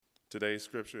Today's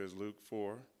scripture is Luke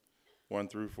 4, 1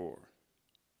 through 4.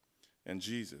 And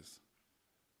Jesus,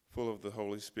 full of the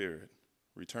Holy Spirit,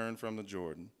 returned from the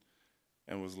Jordan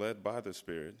and was led by the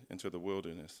Spirit into the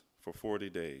wilderness for 40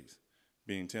 days,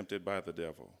 being tempted by the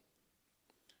devil.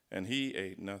 And he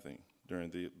ate nothing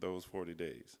during those 40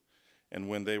 days. And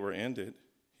when they were ended,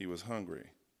 he was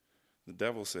hungry. The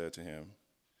devil said to him,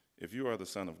 "If you are the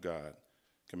Son of God,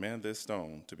 command this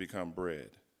stone to become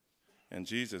bread." And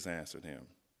Jesus answered him,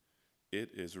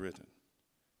 "It is written,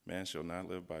 man shall not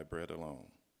live by bread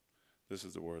alone." This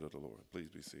is the word of the Lord. Please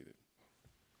be seated.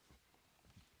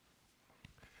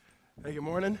 Hey, good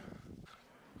morning.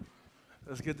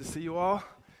 It's good to see you all.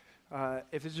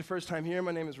 If it's your first time here,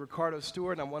 my name is Ricardo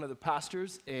Stewart, and I'm one of the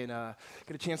pastors, and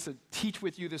get a chance to teach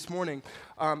with you this morning.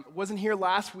 Wasn't here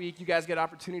last week. You guys get an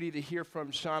opportunity to hear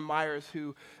from Sean Myers,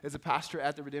 who is a pastor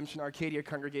at the Redemption Arcadia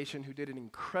congregation, who did an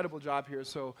incredible job here.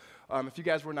 So if you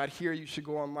guys were not here, you should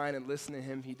go online and listen to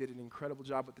him. He did an incredible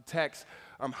job with the text.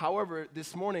 However,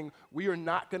 this morning, we are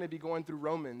not going to be going through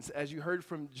Romans. As you heard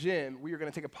from Jim, we are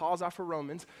going to take a pause off of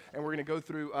Romans, and we're going to go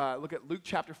through, look at Luke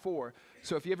chapter 4.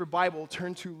 So if you have your Bible,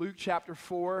 turn to Luke chapter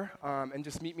 4 and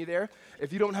just meet me there.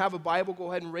 If you don't have a Bible,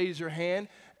 go ahead and raise your hand,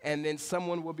 and then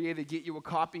someone will be able to get you a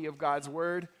copy of God's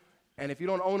Word. And if you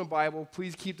don't own a Bible,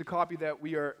 please keep the copy that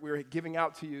we're giving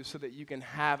out to you so that you can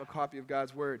have a copy of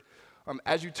God's Word.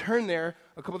 As you turn there,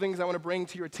 a couple things I want to bring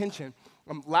to your attention.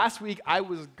 Last week, I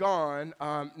was gone,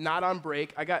 not on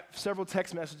break. I got several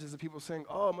text messages of people saying,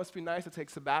 "Oh, it must be nice to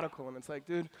take sabbatical." And it's like,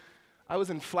 dude, I was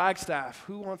in Flagstaff.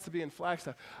 Who wants to be in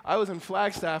Flagstaff? I was in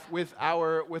Flagstaff with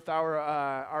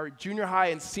our junior high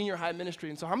and senior high ministry.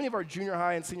 And so how many of our junior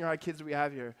high and senior high kids do we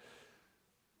have here?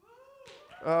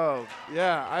 Oh,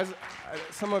 yeah.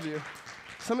 Some of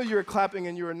you are clapping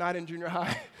and you are not in junior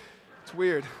high. It's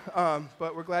weird,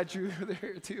 but we're glad you were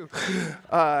there too.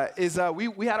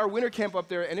 We had our winter camp up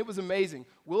there, and it was amazing.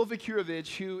 Will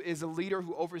Vikirovich, who is a leader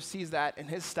who oversees that, and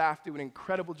his staff do an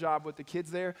incredible job with the kids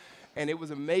there, and it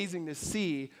was amazing to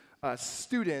see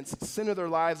students center their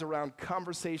lives around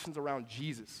conversations around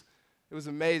Jesus. It was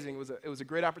amazing. It was a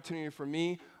great opportunity for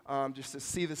me just to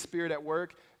see the Spirit at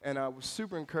work, and I was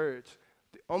super encouraged.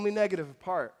 The only negative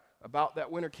part about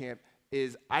that winter camp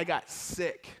is I got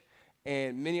sick.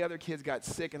 And many other kids got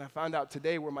sick, and I found out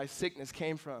today where my sickness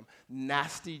came from.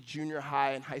 Nasty junior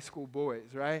high and high school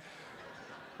boys, right?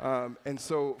 And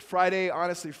so Friday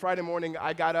morning,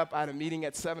 I got up. I had a meeting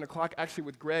at 7 o'clock, actually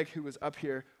with Greg, who was up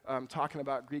here talking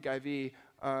about Greek IV.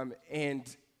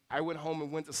 And I went home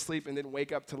and went to sleep and didn't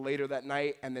wake up till later that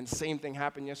night. And then same thing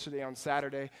happened yesterday on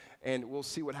Saturday, and we'll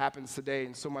see what happens today.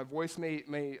 And so my voice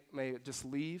may just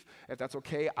leave, if that's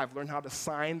okay. I've learned how to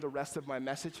sign the rest of my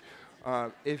message.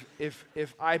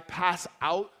 If I pass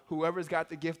out, whoever's got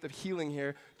the gift of healing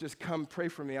here, just come pray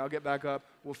for me. I'll get back up.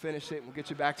 We'll finish it, and we'll get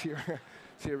you back to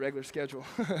your regular schedule.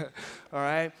 All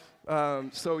right?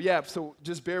 So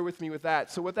just bear with me with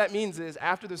that. So what that means is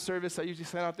after the service, I usually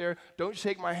stand out there, don't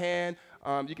shake my hand.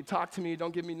 You can talk to me.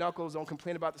 Don't give me knuckles. Don't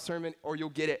complain about the sermon, or you'll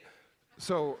get it.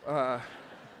 So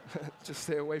just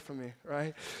stay away from me,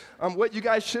 right? What you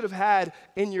guys should have had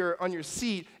on your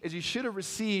seat is you should have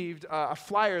received a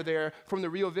flyer there from the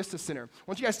Rio Vista Center.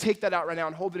 Why don't you guys take that out right now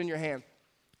and hold it in your hand?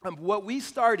 What we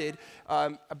started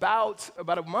about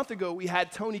a month ago, we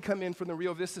had Tony come in from the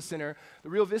Rio Vista Center. The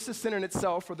Rio Vista Center in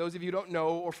itself, for those of you who don't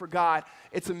know or forgot,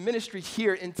 it's a ministry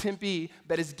here in Tempe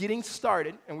that is getting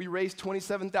started, and we raised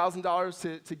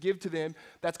 $27,000 to give to them.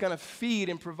 That's going to feed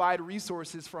and provide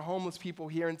resources for homeless people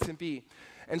here in Tempe.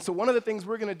 And so one of the things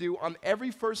we're going to do on every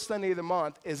first Sunday of the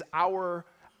month is our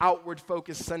Outward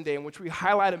Focus Sunday, in which we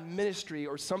highlight a ministry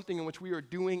or something in which we are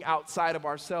doing outside of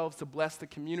ourselves to bless the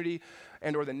community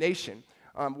and or the nation.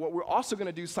 What we're also going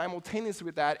to do simultaneously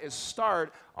with that is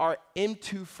start our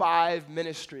M25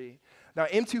 ministry. Now,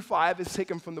 M25 is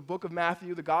taken from the book of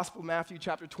Matthew, the Gospel of Matthew,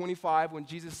 chapter 25, when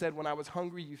Jesus said, "When I was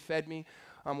hungry, you fed me.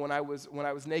 When I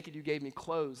was naked, you gave me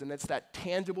clothes." And it's that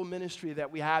tangible ministry that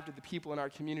we have to the people in our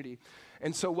community.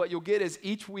 And so what you'll get is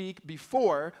each week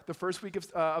before the first week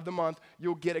of the month,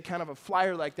 you'll get a kind of a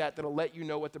flyer like that that'll let you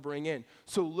know what to bring in.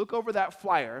 So look over that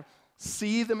flyer,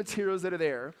 see the materials that are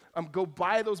there, go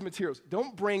buy those materials.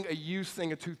 Don't bring a used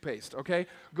thing of toothpaste, okay?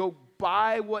 Go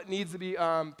buy what needs to be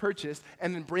purchased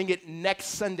and then bring it next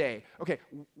Sunday. Okay,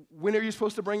 when are you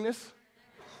supposed to bring this?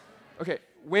 Okay,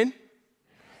 when?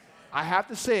 I have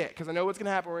to say it because I know what's going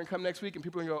to happen. We're going to come next week and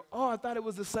people are going to go, "Oh, I thought it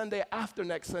was the Sunday after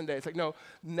next Sunday." It's like, no,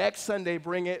 next Sunday,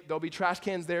 bring it. There'll be trash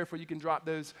cans there for you can drop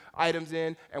those items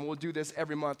in, and we'll do this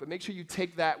every month. But make sure you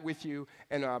take that with you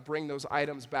and bring those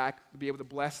items back to be able to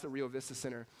bless the Rio Vista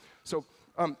Center. So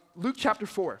Luke chapter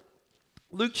 4.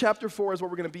 Luke chapter 4 is where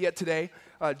we're going to be at today.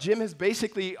 Jim has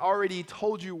basically already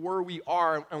told you where we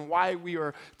are and why we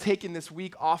are taking this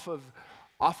week off of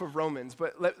Romans.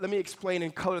 But let me explain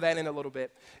and color that in a little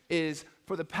bit. Is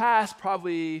for the past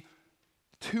probably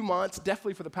 2 months,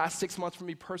 definitely for the past 6 months for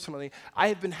me personally, I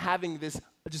have been having this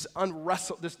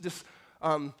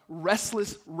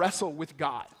restless wrestle with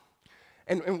God.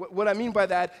 And what I mean by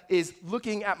that is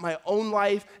looking at my own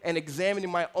life and examining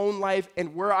my own life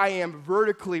and where I am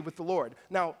vertically with the Lord.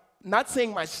 Now, not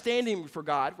saying my standing before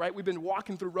God, right? We've been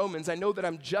walking through Romans. I know that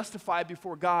I'm justified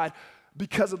before God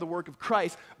because of the work of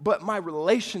Christ, but my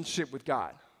relationship with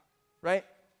God, right?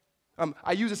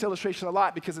 I use this illustration a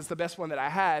lot because it's the best one that I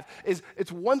have, is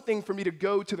it's one thing for me to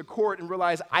go to the court and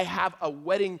realize I have a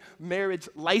wedding marriage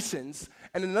license,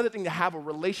 and another thing to have a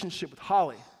relationship with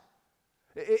Holly.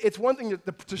 It's one thing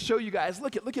to show you guys,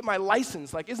 look at my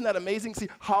license. Like, isn't that amazing? See,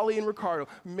 Holly and Ricardo,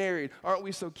 married. Aren't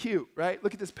we so cute, right?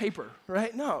 Look at this paper,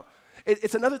 right? No.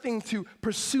 It's another thing to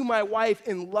pursue my wife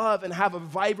in love and have a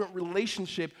vibrant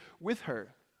relationship with her.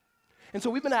 And so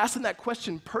we've been asking that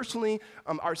question personally,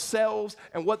 ourselves,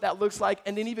 and what that looks like,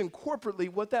 and then even corporately,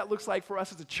 what that looks like for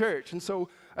us as a church. And so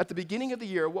at the beginning of the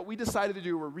year, what we decided to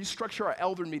do were restructure our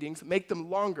elder meetings, make them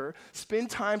longer, spend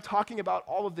time talking about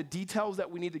all of the details that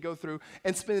we need to go through,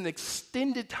 and spend an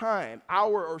extended time,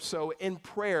 hour or so, in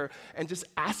prayer and just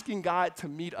asking God to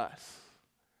meet us.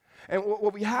 And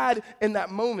what we had in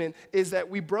that moment is that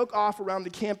we broke off around the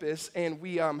campus and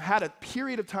we had a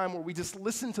period of time where we just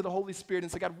listened to the Holy Spirit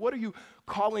and said, God, what are you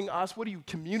calling us? What are you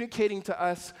communicating to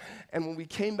us? And when we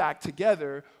came back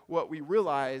together, what we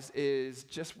realized is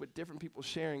just with different people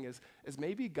sharing is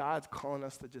maybe God's calling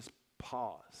us to just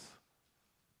pause.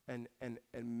 And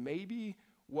maybe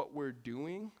what we're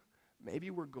doing, maybe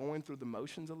we're going through the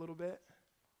motions a little bit.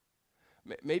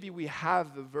 Maybe we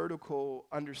have the vertical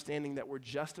understanding that we're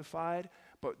justified,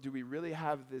 but do we really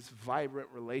have this vibrant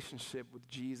relationship with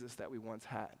Jesus that we once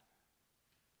had?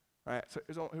 All right, so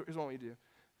here's what we do.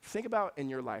 Think about in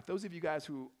your life, those of you guys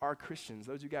who are Christians,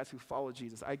 those of you guys who follow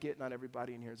Jesus, I get not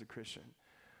everybody in here is a Christian.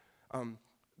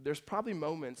 There's probably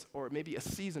moments or maybe a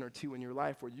season or two in your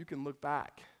life where you can look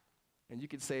back and you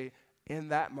could say, in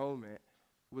that moment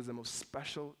was the most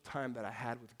special time that I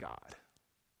had with God.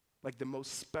 Like the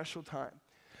most special time.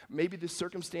 Maybe the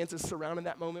circumstances surrounding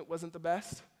that moment wasn't the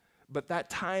best, but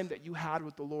that time that you had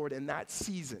with the Lord in that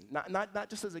season, not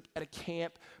just at a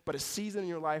camp, but a season in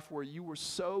your life where you were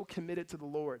so committed to the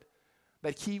Lord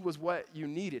that He was what you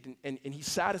needed, and He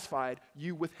satisfied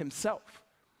you with Himself,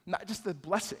 not just the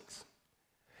blessings.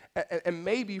 And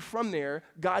maybe from there,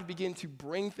 God began to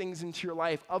bring things into your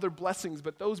life, other blessings,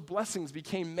 but those blessings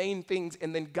became main things,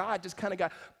 and then God just kind of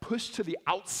got pushed to the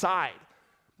outside.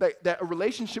 That a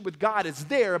relationship with God is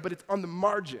there, but it's on the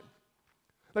margin.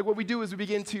 Like what we do is we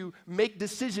begin to make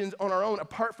decisions on our own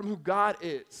apart from who God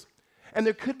is. And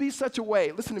there could be such a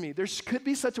way, listen to me, there could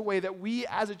be such a way that we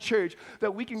as a church,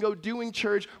 that we can go doing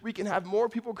church, we can have more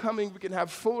people coming, we can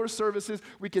have fuller services,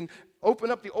 we can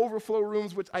open up the overflow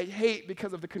rooms, which I hate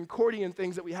because of the Concordian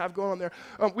things that we have going on there.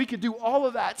 We could do all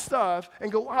of that stuff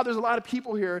and go, wow, there's a lot of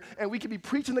people here, and we could be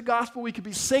preaching the gospel, we could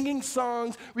be singing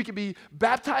songs, we could be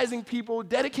baptizing people,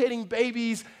 dedicating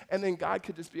babies, and then God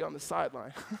could just be on the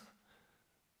sideline.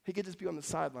 He could just be on the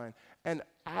sideline. And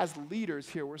as leaders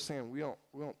here, we're saying we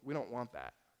don't want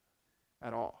that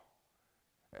at all.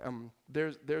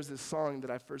 There's this song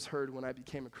that I first heard when I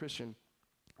became a Christian,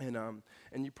 and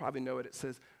you probably know it. It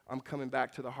says, "I'm coming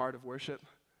back to the heart of worship,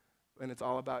 and it's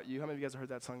all about you." How many of you guys have heard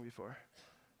that song before?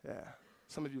 Yeah.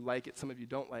 Some of you like it, some of you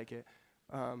don't like it.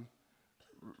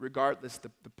 Regardless,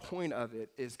 the point of it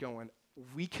is going,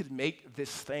 we could make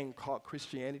this thing called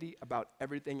Christianity about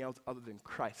everything else other than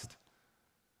Christ.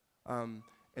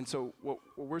 And so what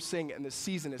we're saying in this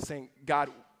season is saying,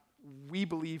 God, we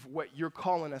believe what you're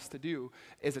calling us to do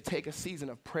is to take a season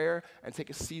of prayer and take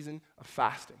a season of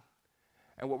fasting.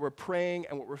 And what we're praying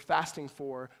and what we're fasting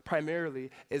for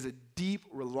primarily is a deep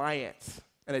reliance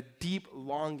and a deep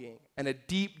longing and a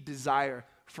deep desire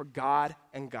for God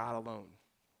and God alone.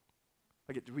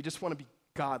 Like we just want to be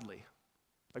godly.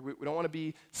 Like we don't want to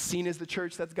be seen as the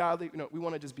church that's godly. No, we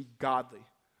want to just be godly.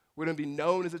 We're going to be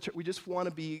known as a church. We just want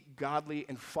to be godly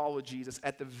and follow Jesus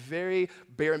at the very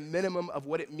bare minimum of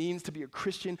what it means to be a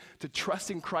Christian, to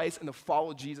trust in Christ and to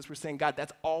follow Jesus. We're saying, God,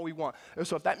 that's all we want. And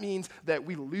so if that means that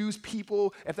we lose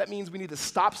people, if that means we need to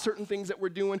stop certain things that we're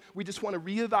doing, we just want to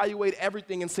reevaluate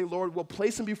everything and say, Lord, we'll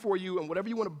place them before you, and whatever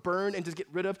you want to burn and just get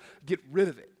rid of it.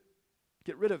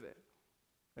 Get rid of it.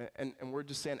 And we're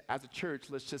just saying, as a church,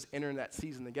 let's just enter in that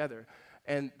season together.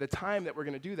 And the time that we're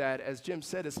going to do that, as Jim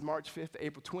said, is March 5th to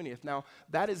April 20th. Now,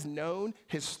 that is known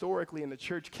historically in the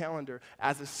church calendar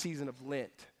as a season of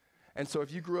Lent. And so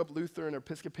if you grew up Lutheran or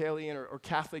Episcopalian or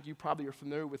Catholic, you probably are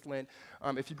familiar with Lent.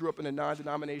 If you grew up in a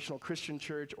non-denominational Christian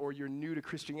church or you're new to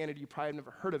Christianity, you probably have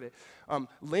never heard of it.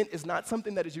 Lent is not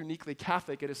something that is uniquely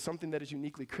Catholic. It is something that is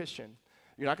uniquely Christian.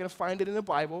 You're not going to find it in the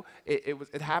Bible.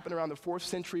 It happened around the 4th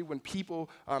century when people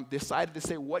decided to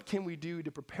say, what can we do to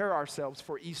prepare ourselves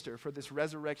for Easter, for this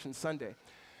Resurrection Sunday?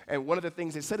 And one of the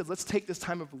things they said is, let's take this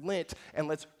time of Lent and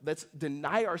let's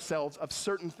deny ourselves of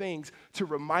certain things to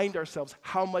remind ourselves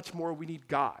how much more we need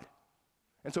God.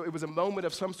 And so it was a moment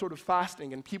of some sort of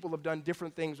fasting, and people have done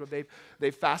different things where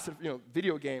they've fasted,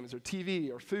 video games or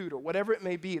TV or food or whatever it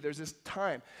may be. There's this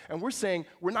time. And we're saying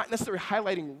we're not necessarily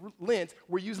highlighting Lent.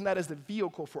 We're using that as the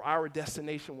vehicle for our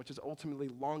destination, which is ultimately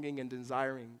longing and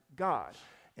desiring God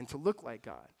and to look like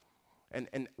God.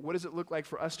 And what does it look like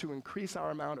for us to increase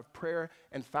our amount of prayer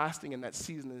and fasting in that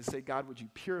season and to say, God, would you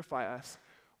purify us?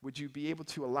 Would you be able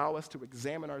to allow us to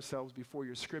examine ourselves before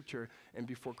your scripture and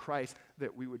before Christ,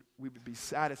 that we would be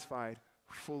satisfied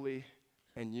fully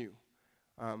in you?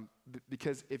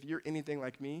 Because if you're anything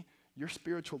like me, your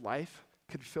spiritual life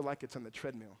could feel like it's on the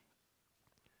treadmill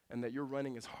and that you're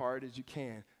running as hard as you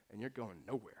can and you're going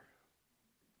nowhere,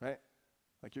 right?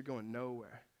 Like you're going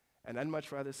nowhere. And I'd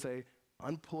much rather say,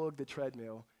 unplug the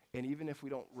treadmill, and even if we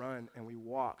don't run and we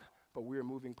walk, but we are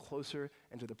moving closer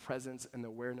into the presence and the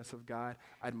awareness of God,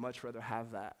 I'd much rather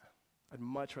have that. I'd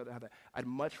much rather have that. I'd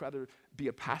much rather be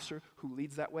a pastor who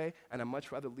leads that way, and I'd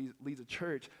much rather lead a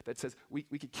church that says we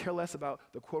could care less about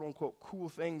the quote-unquote cool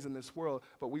things in this world,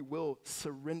 but we will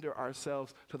surrender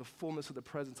ourselves to the fullness of the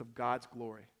presence of God's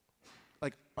glory,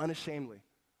 like unashamedly.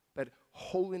 That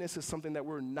holiness is something that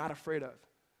we're not afraid of,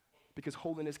 because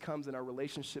holiness comes in our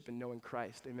relationship and knowing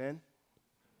Christ. Amen?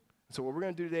 So what we're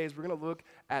going to do today is we're going to look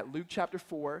at Luke chapter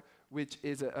 4, which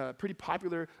is a pretty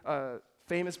popular,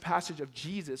 famous passage of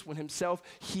Jesus when himself,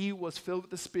 he was filled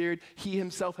with the Spirit. He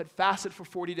himself had fasted for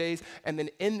 40 days. And then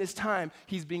in this time,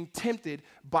 he's being tempted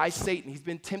by Satan. He's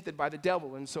been tempted by the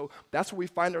devil. And so that's where we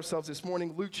find ourselves this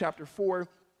morning, Luke chapter 4.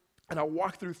 And I'll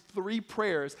walk through 3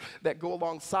 prayers that go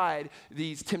alongside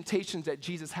these temptations that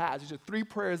Jesus has. These are 3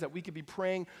 prayers that we could be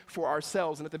praying for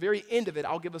ourselves. And at the very end of it,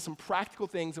 I'll give us some practical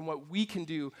things and what we can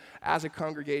do as a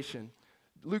congregation.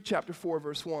 Luke chapter 4,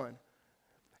 verse 1.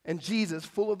 And Jesus,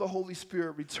 full of the Holy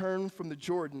Spirit, returned from the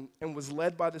Jordan and was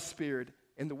led by the Spirit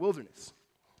in the wilderness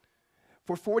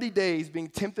for 40 days, being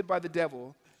tempted by the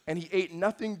devil. And he ate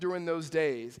nothing during those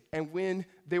days. And when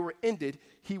they were ended,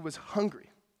 he was hungry.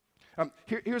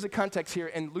 Here's a context here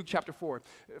in Luke chapter 4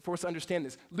 for us to understand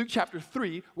this. Luke chapter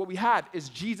 3, what we have is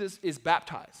Jesus is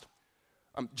baptized.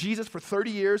 Jesus, for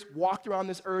 30 years, walked around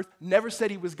this earth, never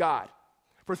said he was God.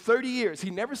 For 30 years,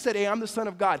 he never said, hey, I'm the Son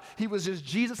of God. He was just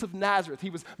Jesus of Nazareth. He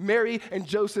was Mary and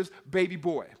Joseph's baby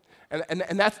boy.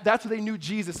 And that's what they knew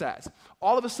Jesus as.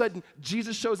 All of a sudden,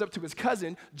 Jesus shows up to his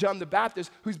cousin, John the Baptist,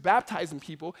 who's baptizing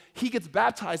people. He gets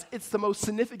baptized. It's the most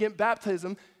significant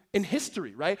baptism in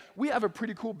history, right? We have a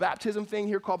pretty cool baptism thing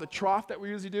here called the trough that we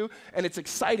usually do, and it's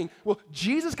exciting. Well,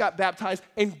 Jesus got baptized,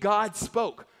 and God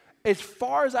spoke. As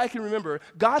far as I can remember,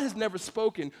 God has never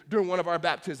spoken during one of our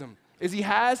baptisms. As he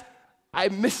has, I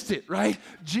missed it, right?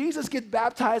 Jesus gets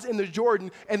baptized in the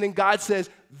Jordan, and then God says,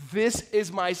 this is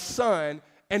my son,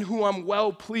 and who I'm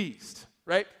well pleased,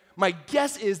 right? My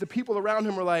guess is the people around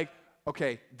him were like,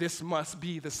 okay, this must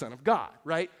be the Son of God,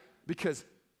 right? Because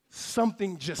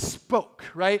something just spoke,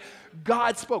 right?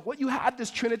 God spoke. What you have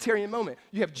this Trinitarian moment.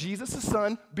 You have Jesus the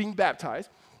Son being baptized.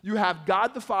 You have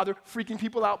God the Father freaking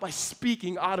people out by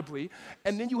speaking audibly.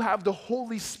 And then you have the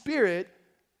Holy Spirit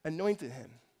anointed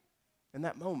him in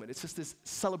that moment. It's just this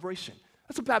celebration.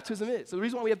 That's what baptism is. So the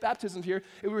reason why we have baptism here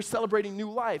is we're celebrating new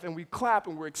life, and we clap,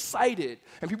 and we're excited,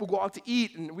 and people go out to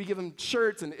eat, and we give them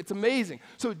shirts, and it's amazing.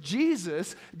 So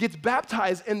Jesus gets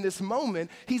baptized in this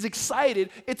moment. He's excited.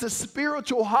 It's a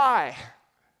spiritual high.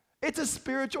 It's a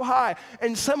spiritual high.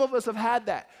 And some of us have had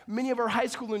that. Many of our high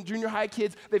school and junior high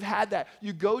kids, they've had that.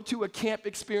 You go to a camp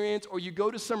experience, or you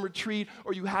go to some retreat,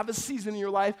 or you have a season in your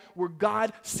life where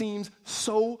God seems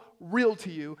so real to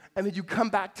you, and then you come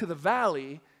back to the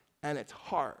valley, and it's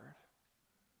hard.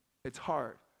 It's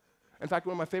hard. In fact,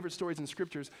 one of my favorite stories in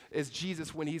scriptures is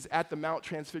Jesus when he's at the Mount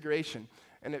Transfiguration.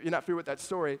 And if you're not familiar with that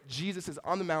story, Jesus is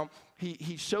on the Mount.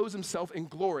 He shows himself in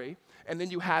glory. And then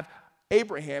you have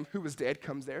Abraham, who was dead,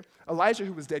 comes there. Elijah,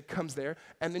 who was dead, comes there.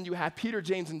 And then you have Peter,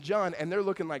 James, and John. And they're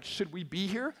looking like, should we be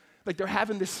here? Like they're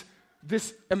having this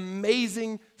this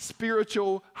amazing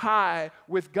spiritual high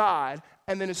with God,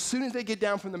 and then as soon as they get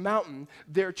down from the mountain,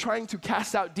 they're trying to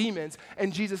cast out demons,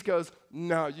 and Jesus goes,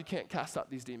 no, you can't cast out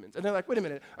these demons. And they're like, wait a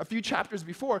minute, a few chapters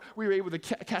before, we were able to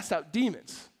cast out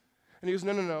demons. And he goes,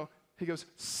 no. He goes,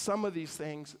 some of these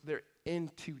things, they're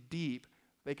in too deep.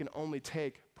 They can only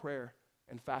take prayer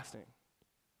and fasting.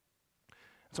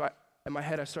 So in my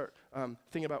head, I start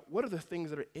thinking about what are the things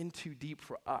that are in too deep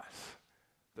for us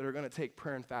that are going to take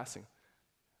prayer and fasting?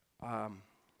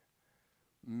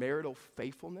 Marital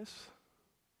faithfulness,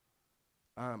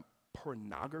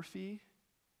 pornography,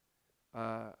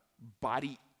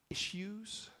 body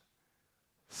issues,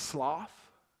 sloth,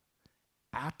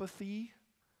 apathy,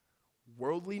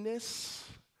 worldliness.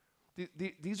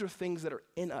 These are things that are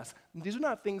in us. These are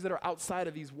not things that are outside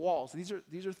of these walls. These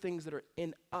are things that are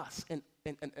in us, and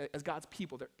as God's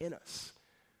people, they're in us.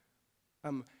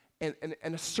 And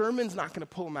a sermon's not going to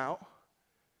pull them out.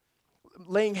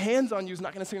 Laying hands on you is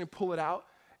not going to pull it out.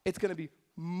 It's going to be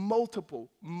multiple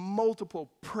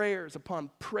prayers upon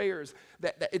prayers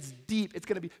that it's deep. It's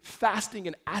going to be fasting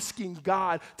and asking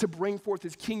God to bring forth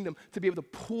his kingdom to be able to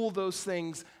pull those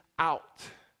things out.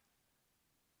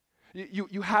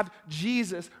 You have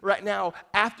Jesus right now,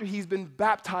 after he's been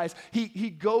baptized, he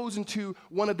goes into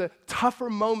one of the tougher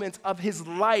moments of his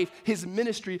life, his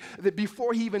ministry, that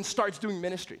before he even starts doing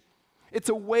ministry. It's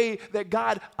a way that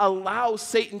God allows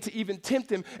Satan to even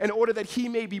tempt him in order that he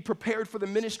may be prepared for the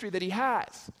ministry that he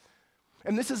has.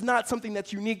 And this is not something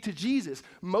that's unique to Jesus.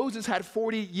 Moses had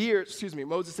 40 years,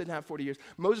 Moses didn't have 40 years.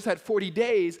 Moses had 40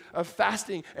 days of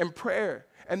fasting and prayer.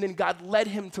 And then God led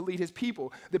him to lead his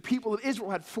people. The people of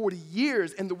Israel had 40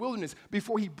 years in the wilderness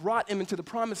before he brought them into the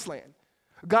promised land.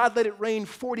 God let it rain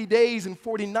 40 days and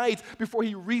 40 nights before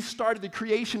he restarted the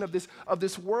creation of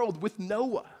this world with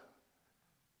Noah.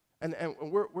 And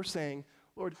we're saying,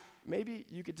 Lord, maybe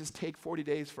you could just take 40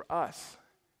 days for us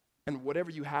and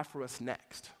whatever you have for us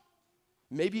next.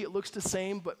 Maybe it looks the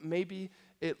same, but maybe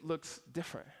it looks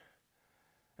different.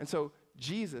 And so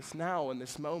Jesus now in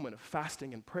this moment of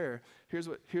fasting and prayer, here's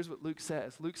what Luke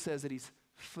says. Luke says that he's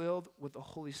filled with the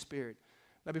Holy Spirit.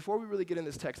 Now before we really get in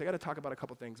this text, I got to talk about a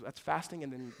couple things. That's fasting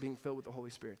and then being filled with the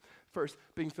Holy Spirit. First,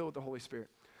 being filled with the Holy Spirit.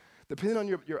 Depending on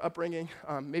your upbringing,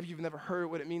 maybe you've never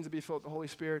heard what it means to be filled with the Holy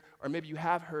Spirit, or maybe you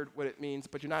have heard what it means,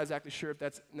 but you're not exactly sure if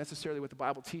that's necessarily what the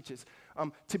Bible teaches.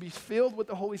 To be filled with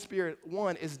the Holy Spirit,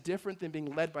 one, is different than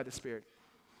being led by the Spirit.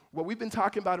 What we've been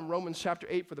talking about in Romans chapter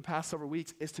 8 for the past several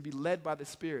weeks is to be led by the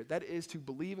Spirit. That is to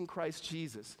believe in Christ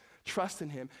Jesus, trust in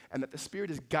him, and that the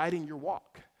Spirit is guiding your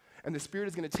walk. And the Spirit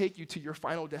is going to take you to your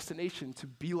final destination to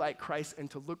be like Christ and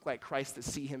to look like Christ, to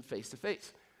see him face to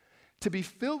face. To be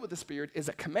filled with the Spirit is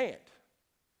a command.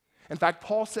 In fact,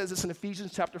 Paul says this in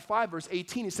Ephesians chapter 5, verse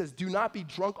 18. He says, do not be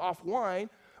drunk off wine,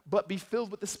 but be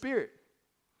filled with the Spirit.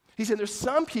 He said there's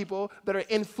some people that are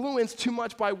influenced too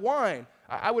much by wine.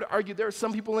 I would argue there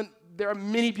are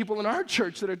many people in our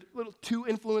church that are a little too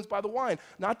influenced by the wine.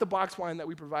 Not the box wine that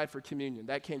we provide for communion.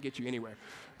 That can't get you anywhere,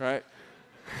 right?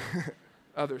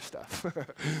 Other stuff.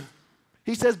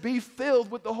 He says, be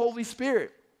filled with the Holy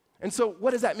Spirit. And so what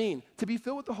does that mean? To be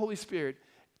filled with the Holy Spirit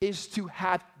is to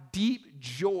have deep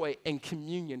joy and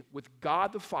communion with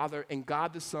God the Father and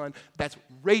God the Son that's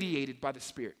radiated by the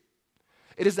Spirit.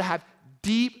 It is to have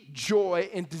deep joy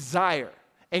and desire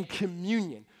and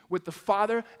communion with the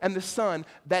Father and the Son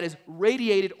that is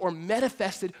radiated or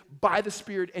manifested by the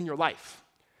Spirit in your life.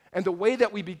 And the way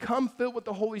that we become filled with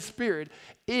the Holy Spirit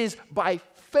is by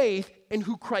faith in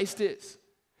who Christ is,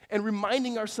 and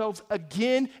reminding ourselves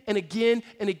again and again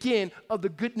and again of the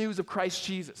good news of Christ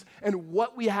Jesus and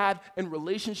what we have in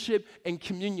relationship and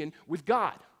communion with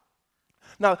God.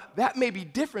 Now, that may be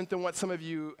different than what some of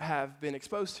you have been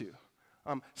exposed to.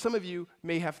 Some of you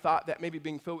may have thought that maybe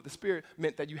being filled with the Spirit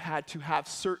meant that you had to have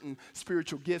certain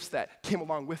spiritual gifts that came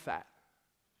along with that.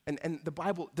 And the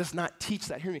Bible does not teach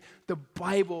that. Hear me. The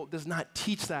Bible does not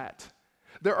teach that.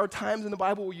 There are times in the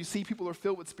Bible where you see people are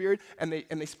filled with Spirit and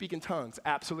they speak in tongues.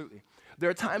 Absolutely. There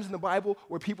are times in the Bible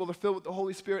where people are filled with the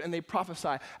Holy Spirit and they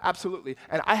prophesy. Absolutely.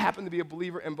 And I happen to be a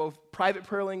believer in both private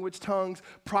prayer language, tongues,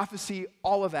 prophecy,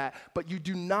 all of that. But you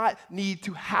do not need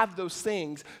to have those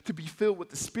things to be filled with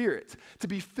the Spirit. To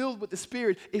be filled with the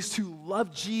Spirit is to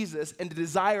love Jesus and to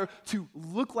desire to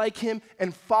look like him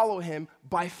and follow him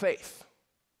by faith.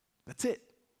 That's it.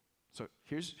 So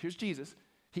here's Jesus.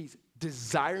 He's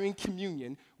desiring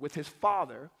communion with his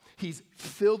Father. He's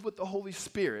filled with the Holy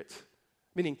Spirit,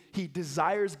 meaning he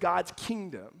desires God's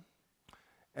kingdom,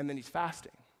 and then he's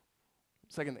fasting.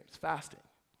 Second thing is fasting.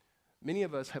 Many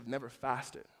of us have never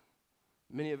fasted.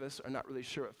 Many of us are not really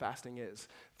sure what fasting is.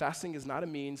 Fasting is not a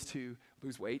means to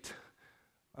lose weight.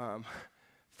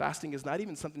 Fasting is not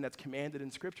even something that's commanded in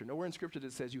Scripture. Nowhere in Scripture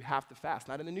that says you have to fast.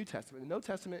 Not in the New Testament. In the Old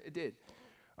Testament, it did.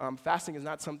 Fasting is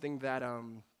not something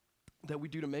that we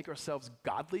do to make ourselves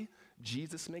godly.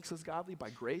 Jesus makes us godly by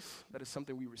grace. That is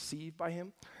something we receive by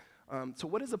him. So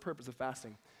what is the purpose of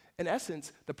fasting? In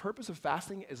essence, the purpose of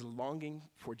fasting is longing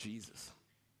for Jesus.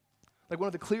 Like one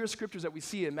of the clearest scriptures that we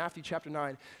see in Matthew chapter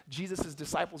 9, Jesus'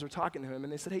 disciples are talking to him,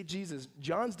 and they said, hey, Jesus,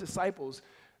 John's disciples,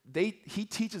 he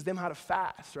teaches them how to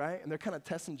fast, right? And they're kind of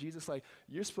testing Jesus like,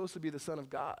 you're supposed to be the Son of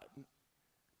God,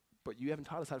 but you haven't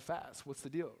taught us how to fast. What's the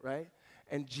deal, right?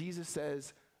 And Jesus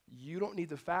says, you don't need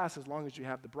to fast as long as you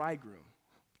have the bridegroom.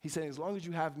 He's saying, as long as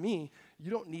you have me,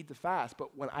 you don't need to fast,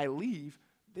 but when I leave,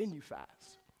 then you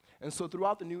fast. And so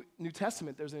throughout the New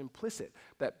Testament, there's an implicit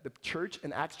that the church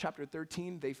in Acts chapter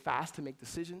 13, they fast to make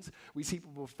decisions. We see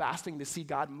people fasting to see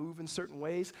God move in certain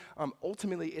ways.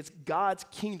 Ultimately, it's God's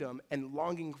kingdom, and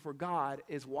longing for God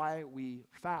is why we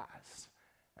fast.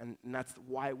 And that's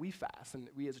why we fast. And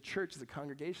we as a church, as a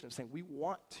congregation, are saying we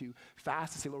want to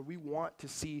fast to say, Lord, we want to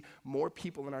see more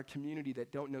people in our community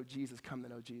that don't know Jesus come to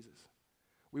know Jesus.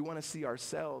 We want to see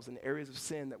ourselves in areas of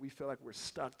sin that we feel like we're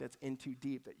stuck, that's in too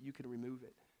deep, that you can remove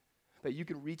it. That you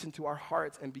can reach into our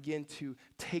hearts and begin to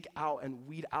take out and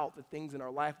weed out the things in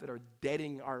our life that are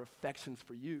deadening our affections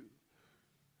for you.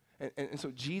 And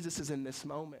so Jesus is in this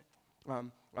moment,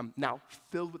 now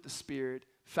filled with the Spirit,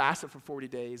 fasted for 40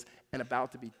 days, and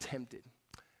about to be tempted.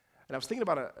 And I was thinking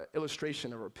about an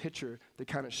illustration or a picture to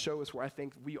kind of show us where I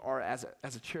think we are as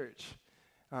a church.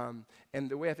 And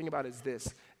the way I think about it is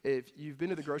this. If you've been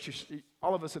to the grocery,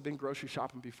 all of us have been grocery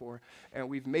shopping before, and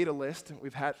we've made a list, and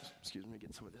we've had, excuse me,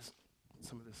 get some of this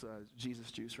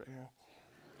Jesus juice right here.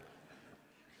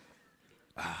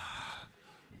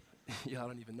 Y'all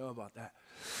don't even know about that.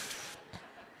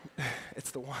 It's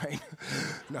the wine.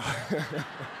 No.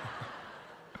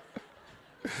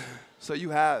 So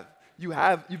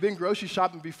you've been grocery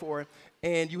shopping before,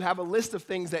 and you have a list of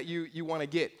things that you want to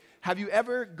get. Have you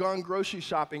ever gone grocery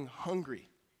shopping hungry,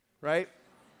 right?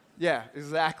 Yeah,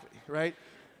 exactly, right?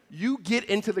 You get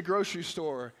into the grocery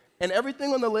store, and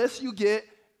everything on the list you get,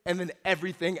 and then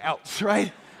everything else,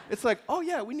 right? It's like, oh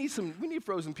yeah, we need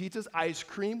frozen pizzas, ice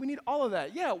cream, we need all of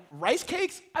that. Yeah, rice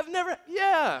cakes?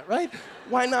 Yeah, right?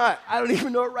 Why not? I don't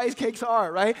even know what rice cakes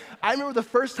are, right? I remember the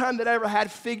first time that I ever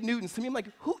had fig Newtons. To me, I'm like,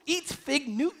 who eats fig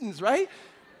Newtons, right?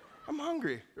 I'm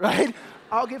hungry, right?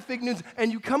 I'll get fig Newtons.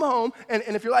 And you come home, and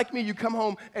if you're like me, you come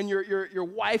home, and your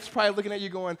wife's probably looking at you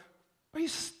going, are you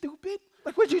stupid?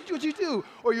 Like, what'd you do?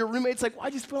 Or your roommate's like,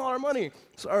 why'd you spend all our money?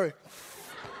 Sorry.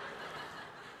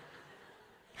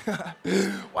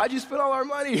 Why'd you spend all our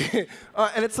money?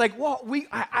 And it's like, well,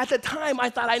 at the time, I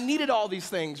thought I needed all these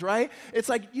things, right? It's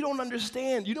like, you don't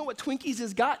understand. You know what Twinkies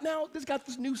has got now? It's got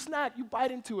this new snack. You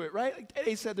bite into it, right? Like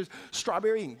they said, there's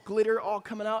strawberry and glitter all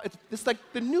coming out. It's like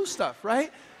the new stuff,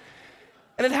 right?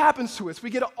 And it happens to us. We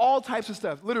get all types of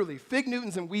stuff. Literally, fig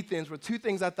Newtons and wheat thins were two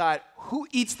things I thought, who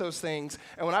eats those things?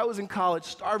 And when I was in college,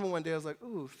 starving one day, I was like,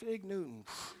 ooh, fig Newtons.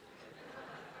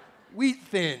 Wheat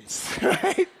thins,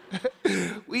 right?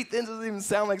 Wheat thins doesn't even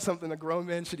sound like something a grown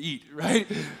man should eat, right?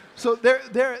 So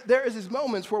there is these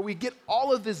moments where we get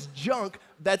all of this junk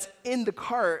that's in the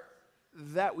cart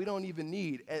that we don't even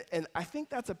need. And I think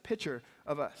that's a picture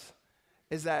of us,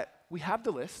 is that we have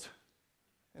the list,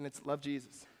 and it's love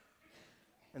Jesus.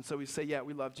 And so we say, yeah,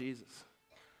 we love Jesus.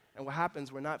 And what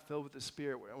happens, we're not filled with the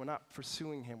Spirit. We're not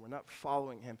pursuing him. We're not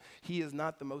following him. He is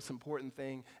not the most important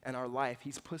thing in our life.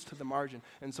 He's pushed to the margin.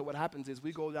 And so what happens is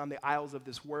we go down the aisles of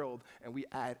this world and we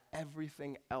add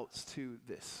everything else to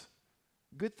this.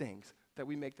 Good things that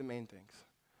we make the main things.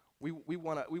 We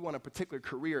want a particular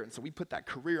career, and so we put that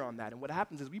career on that. And what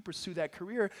happens is we pursue that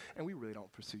career and we really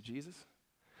don't pursue Jesus.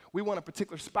 We want a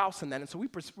particular spouse in that, and so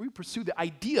we pursue the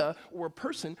idea or a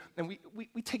person, and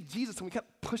we take Jesus and we kind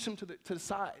of push him to the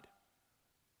side.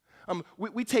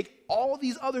 We take all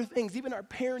these other things, even our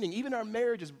parenting, even our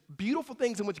marriages, beautiful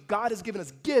things in which God has given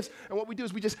us gifts, and what we do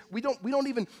is we don't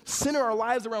even center our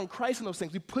lives around Christ in those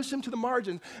things. We push them to the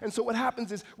margin, and so what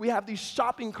happens is we have these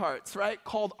shopping carts, right,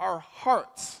 called our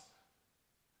hearts.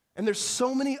 And there's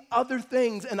so many other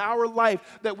things in our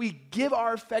life that we give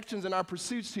our affections and our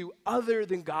pursuits to other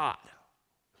than God.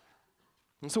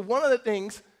 And so one of the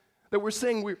things that we're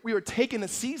saying we are taking a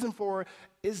season for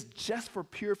is just for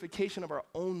purification of our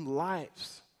own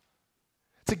lives.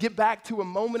 To get back to a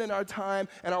moment in our time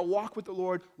and our walk with the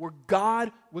Lord where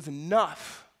God was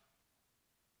enough.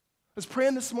 I was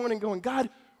praying this morning going, God,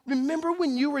 remember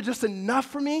when you were just enough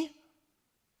for me?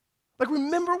 Like,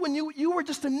 remember when you were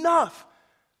just enough?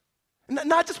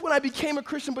 Not just when I became a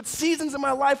Christian, but seasons in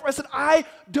my life where I said, I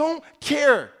don't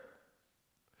care.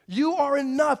 You are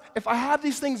enough. If I have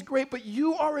these things, great, but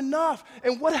you are enough.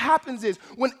 And what happens is,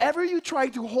 whenever you try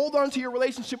to hold on to your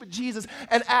relationship with Jesus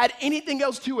and add anything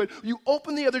else to it, you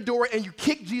open the other door and you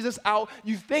kick Jesus out.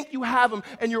 You think you have him,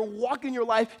 and you're walking your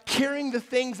life carrying the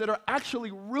things that are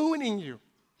actually ruining you,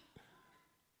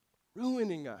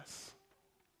 ruining us.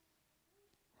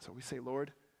 So we say,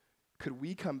 Lord, could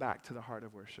we come back to the heart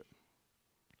of worship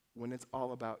when it's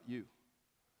all about you?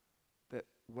 That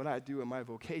what I do in my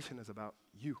vocation is about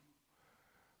you.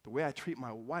 The way I treat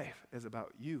my wife is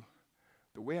about you.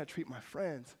 The way I treat my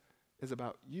friends is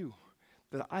about you.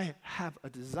 That I have a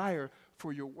desire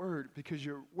for your word because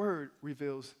your word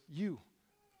reveals you.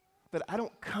 That I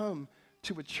don't come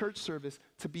to a church service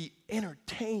to be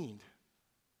entertained,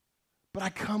 but I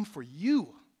come for you.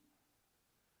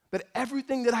 That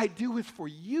everything that I do is for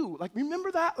you. Like,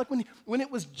 remember that? Like when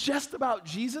it was just about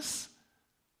Jesus?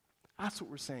 That's what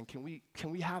we're saying.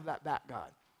 Can we have that back,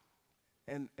 God?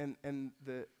 And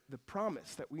the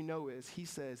promise that we know is, he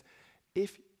says,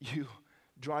 if you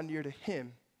draw near to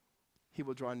him, he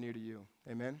will draw near to you.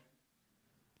 Amen?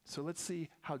 So let's see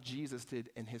how Jesus did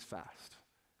in his fast,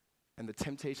 and the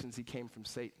temptations he came from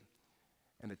Satan,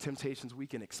 and the temptations we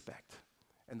can expect,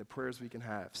 and the prayers we can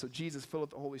have. So Jesus, filled with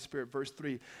the Holy Spirit, verse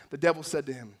 3, the devil said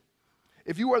to him,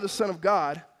 if you are the Son of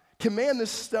God, command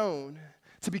this stone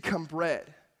to become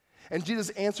bread. And Jesus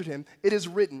answered him, it is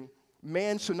written,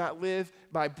 man shall not live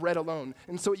by bread alone.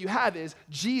 And so what you have is,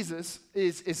 Jesus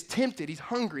is tempted, he's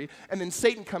hungry, and then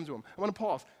Satan comes to him. I want to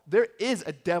pause. There is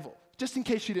a devil, just in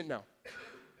case you didn't know.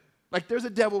 Like, there's a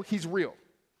devil, he's real.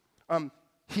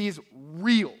 He's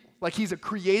real. Like, he's a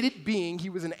created being. He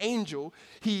was an angel.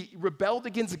 He rebelled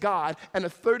against God, and a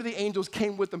third of the angels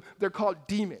came with him. They're called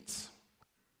demons.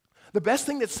 The best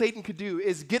thing that Satan could do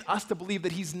is get us to believe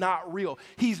that he's not real.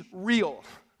 He's real,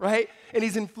 right? And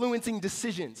he's influencing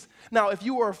decisions. Now, if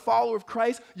you are a follower of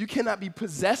Christ, you cannot be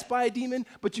possessed by a demon,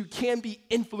 but you can be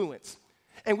influenced.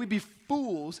 And we'd be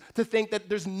fools to think that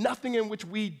there's nothing in which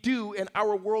we do in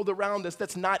our world around us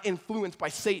that's not influenced by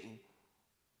Satan.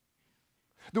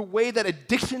 The way that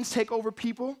addictions take over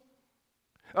people,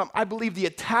 I believe the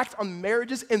attacks on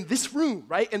marriages in this room,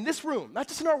 right? In this room, not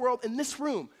just in our world, in this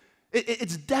room,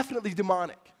 it's definitely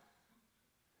demonic.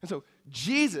 And so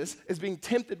Jesus is being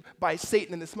tempted by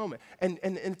Satan in this moment. And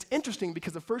it's interesting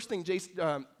because the first thing Jason's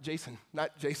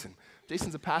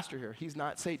a pastor here. He's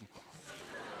not Satan.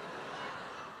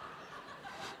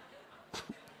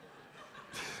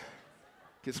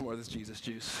 Get some more of this Jesus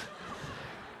juice.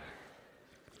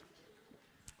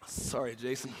 Sorry,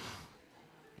 Jason.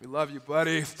 We love you,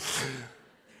 buddy.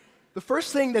 The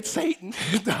first thing that Satan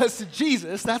does to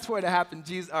Jesus, that's where it happened.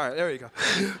 Jesus, all right, there you go.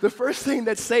 The first thing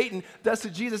that Satan does to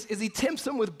Jesus is he tempts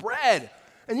him with bread.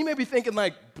 And you may be thinking,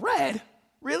 like, bread?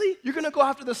 Really? You're going to go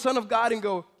after the Son of God and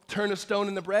go turn a stone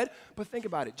into bread? But think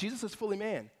about it. Jesus is fully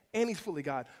man, and he's fully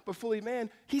God. But fully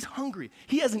man, he's hungry.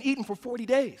 He hasn't eaten for 40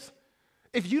 days.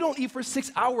 If you don't eat for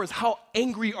 6 hours, how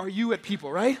angry are you at people,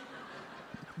 right?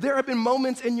 There have been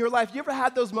moments in your life, you ever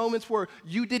had those moments where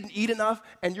you didn't eat enough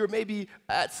and you're maybe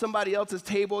at somebody else's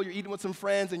table, you're eating with some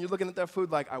friends and you're looking at their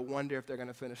food like, I wonder if they're going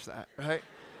to finish that, right?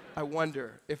 I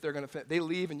wonder if they're going to finish. They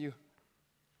leave and you,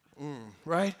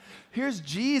 right? Here's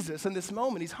Jesus in this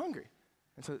moment, he's hungry.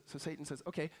 And so Satan says,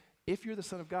 okay, if you're the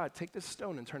Son of God, take this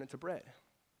stone and turn it to bread.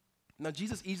 Now,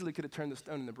 Jesus easily could have turned the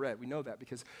stone into bread. We know that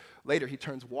because later he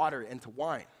turns water into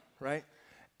wine, right?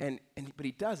 But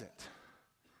he doesn't.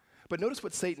 But notice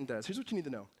what Satan does. Here's what you need to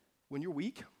know. When you're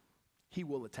weak, he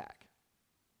will attack.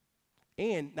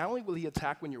 And not only will he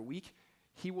attack when you're weak,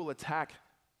 he will attack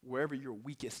wherever you're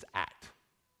weakest at.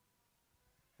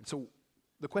 And so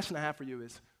the question I have for you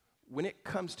is, when it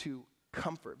comes to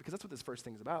comfort, because that's what this first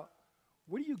thing is about,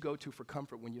 where do you go to for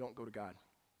comfort when you don't go to God?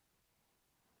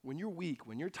 When you're weak,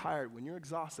 when you're tired, when you're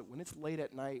exhausted, when it's late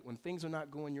at night, when things are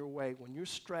not going your way, when you're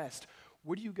stressed,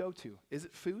 where do you go to? Is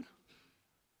it food?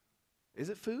 Is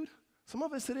it food? Some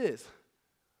of us it is.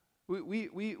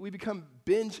 We become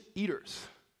binge eaters,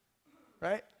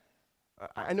 right?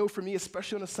 I know for me,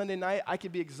 especially on a Sunday night, I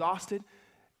could be exhausted.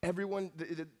 Everyone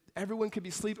could be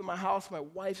asleep in my house. My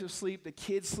wife's asleep, the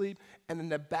kids sleep, and then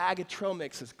the bag of trail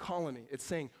mix is calling me. It's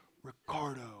saying,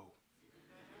 Ricardo,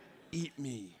 eat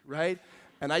me, right?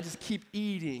 And I just keep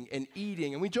eating, and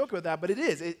we joke about that, but it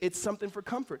is. It's something for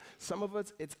comfort. Some of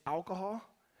us, it's alcohol.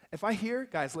 If I hear,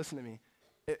 guys, listen to me.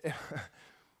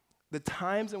 The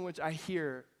times in which I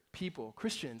hear people,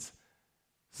 Christians,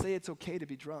 say it's okay to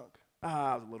be drunk.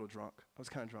 I was a little drunk. I was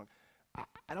kind of drunk.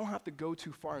 I don't have to go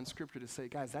too far in Scripture to say,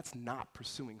 guys, that's not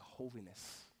pursuing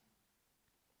holiness.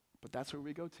 But that's where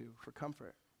we go to for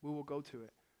comfort. We will go to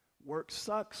it. Work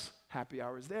sucks. Happy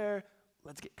hours there.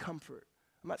 Let's get comfort.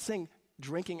 I'm not saying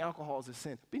drinking alcohol is a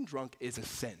sin. Being drunk is a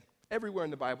sin. Everywhere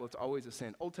in the Bible, it's always a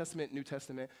sin. Old Testament, New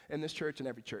Testament, in this church and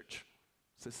every church.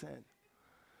 It's a sin.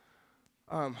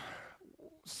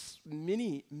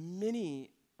 Many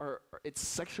are, it's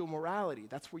sexual morality.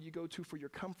 That's where you go to for your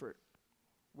comfort.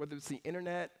 Whether it's the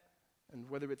internet and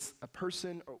whether it's a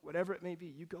person or whatever it may be,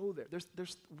 you go there.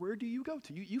 Where do you go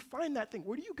to? You find that thing.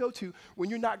 Where do you go to when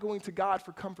you're not going to God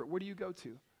for comfort? Where do you go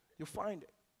to? You'll find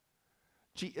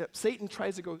it. Satan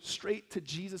tries to go straight to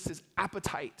Jesus'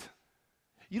 appetite.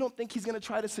 You don't think he's going to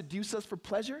try to seduce us for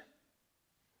pleasure?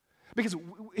 Because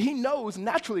he knows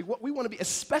naturally what we want to be,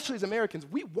 especially as Americans,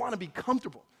 we want to be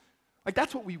comfortable. Like,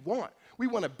 that's what we want. We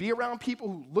want to be around people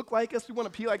who look like us. We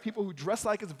want to be like people who dress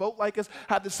like us, vote like us,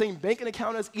 have the same banking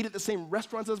account as, eat at the same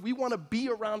restaurants as. We want to be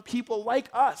around people like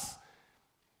us.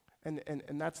 And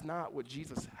that's not what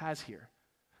Jesus has here.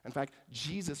 In fact,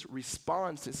 Jesus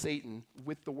responds to Satan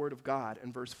with the word of God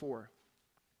in verse 4.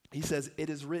 He says, "It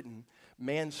is written,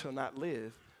 man shall not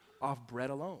live off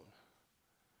bread alone."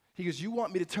 He goes, you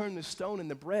want me to turn the stone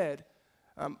into bread,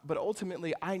 but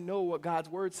ultimately I know what God's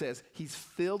word says. He's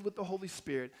filled with the Holy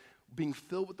Spirit. Being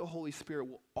filled with the Holy Spirit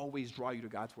will always draw you to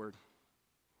God's word.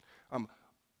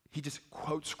 He just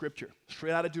quotes scripture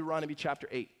straight out of Deuteronomy chapter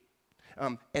 8.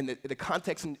 And the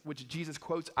context in which Jesus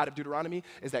quotes out of Deuteronomy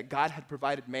is that God had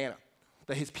provided manna,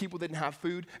 that his people didn't have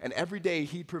food, and every day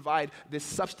he'd provide this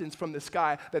substance from the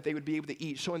sky that they would be able to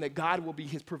eat, showing that God will be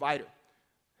his provider.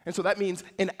 And so that means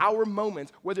in our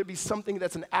moments, whether it be something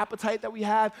that's an appetite that we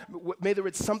have, whether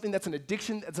it's something that's an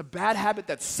addiction, that's a bad habit,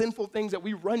 that's sinful things that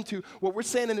we run to, what we're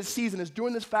saying in this season is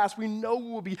during this fast, we know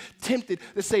we will be tempted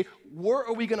to say, where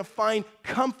are we going to find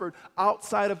comfort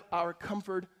outside of our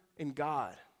comfort in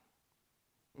God?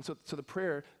 And so the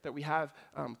prayer that we have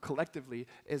collectively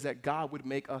is that God would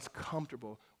make us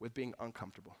comfortable with being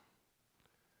uncomfortable.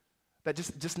 That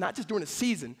just not just during a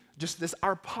season, just this,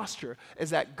 our posture is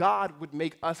that God would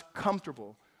make us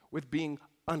comfortable with being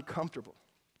uncomfortable.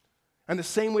 And the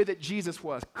same way that Jesus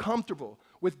was comfortable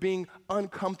with being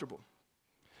uncomfortable.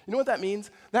 You know what that means?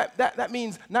 That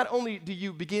means not only do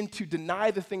you begin to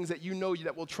deny the things that you know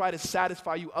that will try to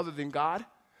satisfy you other than God,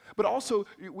 but also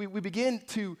we begin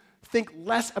to think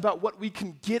less about what we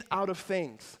can get out of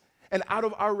things and out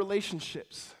of our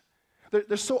relationships.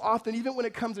 There's so often, even when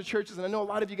it comes to churches, and I know a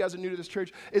lot of you guys are new to this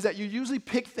church, is that you usually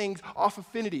pick things off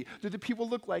affinity. Do the people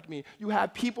look like me? You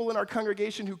have people in our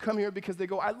congregation who come here because they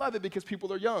go, I love it because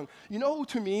people are young. You know who,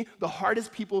 to me, the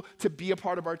hardest people to be a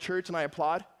part of our church, and I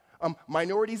applaud?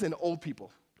 Minorities and older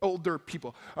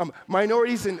people.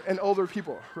 Minorities and older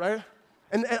people, right?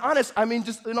 And honest, I mean,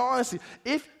 just in all honesty,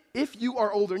 if you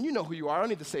are older, and you know who you are, I don't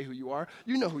need to say who you are,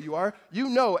 you know who you are, you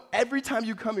know every time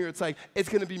you come here, it's like, it's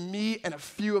going to be me and a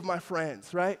few of my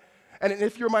friends, right? And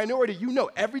if you're a minority, you know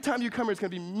every time you come here, it's going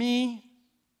to be me,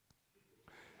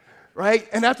 right?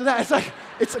 And after that,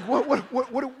 it's like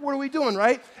what are we doing,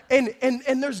 right?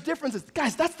 And there's differences.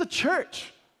 Guys, that's the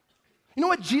church. You know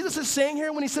what Jesus is saying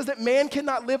here when he says that man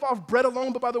cannot live off bread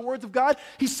alone, but by the words of God?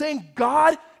 He's saying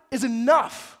God is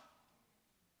enough.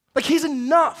 Like, he's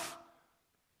enough.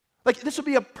 Like, this would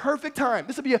be a perfect time.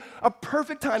 This would be a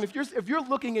perfect time. If you're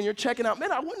looking and you're checking out,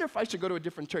 man, I wonder if I should go to a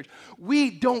different church. We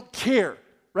don't care,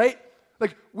 right?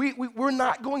 Like, we're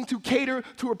not going to cater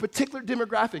to a particular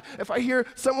demographic. If I hear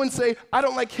someone say, I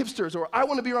don't like hipsters, or I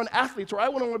want to be around athletes, or I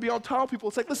want to be around tall people,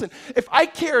 it's like, listen, if I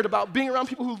cared about being around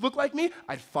people who look like me,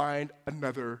 I'd find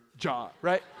another job,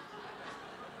 right?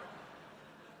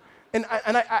 And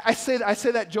I say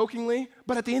that jokingly,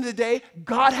 but at the end of the day,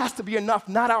 God has to be enough,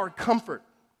 not our comfort.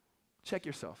 Check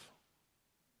yourself.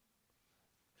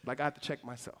 Like, I have to check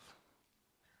myself.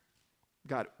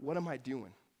 God, what am I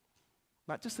doing?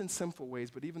 Not just in sinful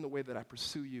ways, but even the way that I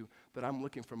pursue you, that I'm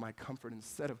looking for my comfort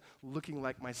instead of looking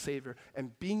like my Savior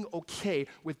and being okay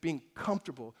with being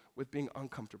comfortable with being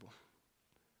uncomfortable.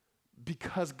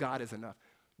 Because God is enough.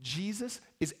 Jesus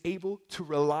is able to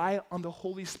rely on the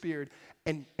Holy Spirit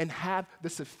and have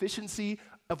the sufficiency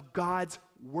of God's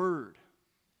word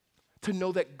to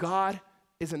know that God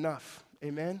is enough.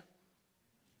 Amen?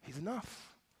 He's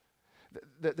enough.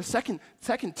 The second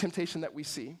temptation that we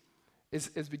see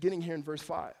is beginning here in verse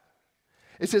 5.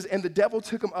 It says, and the devil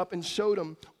took him up and showed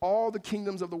him all the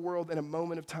kingdoms of the world in a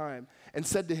moment of time and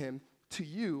said to him, to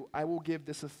you I will give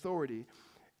this authority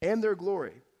and their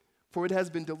glory, for it has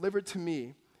been delivered to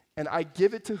me, and I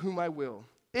give it to whom I will.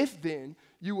 If then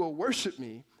you will worship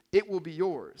me, it will be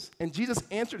yours. And Jesus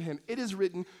answered him, it is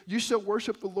written, you shall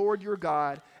worship the Lord your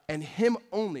God, and him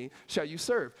only shall you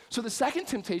serve. So the second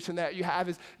temptation that you have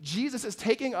is Jesus is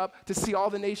taking up to see all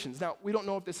the nations. Now, we don't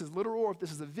know if this is literal or if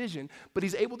this is a vision, but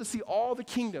he's able to see all the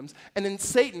kingdoms. And then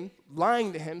Satan,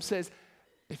 lying to him, says,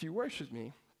 if you worship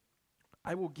me,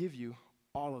 I will give you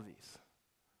all of these.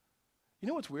 You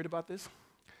know what's weird about this?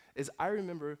 Is I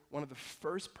remember one of the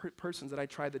first persons that I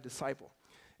tried to disciple.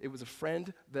 It was a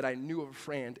friend that I knew of a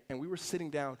friend, and we were sitting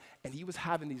down, and he was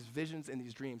having these visions and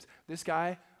these dreams. This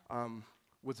guy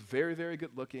was very, very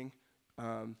good looking.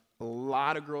 A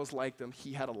lot of girls liked him.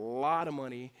 He had a lot of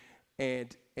money,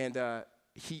 and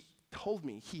he told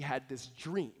me he had this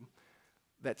dream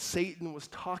that Satan was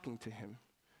talking to him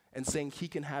and saying he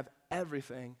can have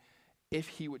everything if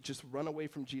he would just run away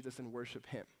from Jesus and worship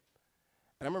him.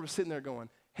 And I remember sitting there going,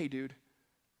 hey, dude,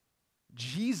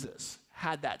 Jesus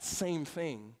had that same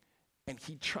thing, and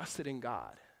he trusted in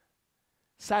God.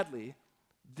 Sadly,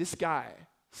 this guy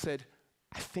said,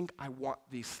 I think I want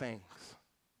these things.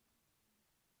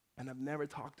 And I've never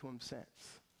talked to him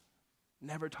since.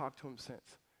 Never talked to him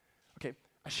since. Okay,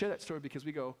 I share that story because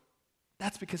we go,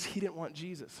 that's because he didn't want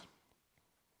Jesus.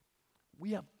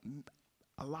 We have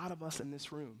a lot of us in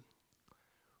this room.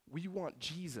 We want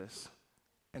Jesus,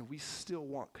 and we still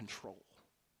want control.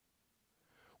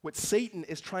 What Satan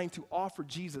is trying to offer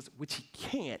Jesus, which he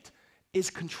can't, is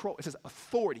control. It says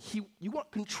authority. You want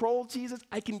control, Jesus?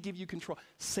 I can give you control.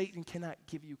 Satan cannot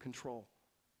give you control.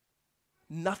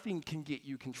 Nothing can get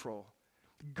you control.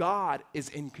 God is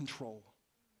in control.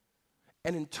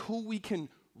 And until we can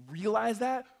realize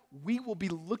that, we will be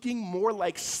looking more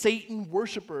like Satan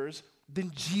worshipers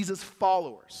than Jesus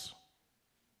followers.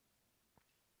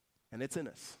 And it's in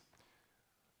us.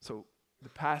 So the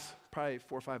past probably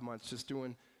 4 or 5 months just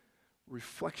doing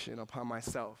reflection upon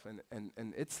myself, and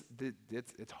it's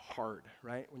hard,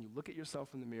 right? When you look at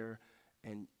yourself in the mirror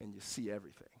and you see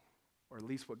everything, or at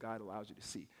least what God allows you to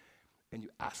see, and you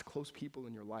ask close people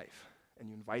in your life, and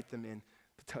you invite them in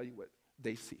to tell you what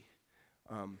they see.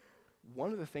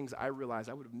 One of the things I realized,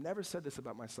 I would have never said this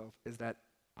about myself, is that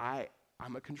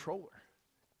I'm a controller.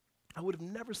 I would have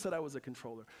never said I was a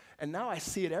controller, and now I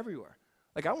see it everywhere.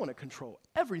 Like, I want to control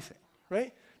everything,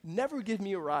 right? Never give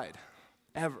me a ride,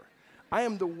 ever. I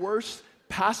am the worst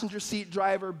passenger seat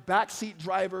driver, back seat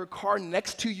driver, car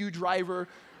next to you driver,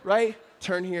 right?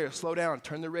 Turn here, slow down,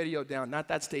 turn the radio down, not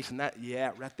that station,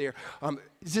 right there.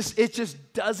 It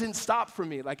just doesn't stop for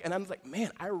me. And I'm like,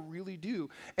 man, I really do.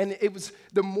 And it was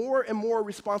the more and more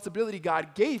responsibility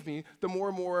God gave me, the more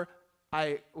and more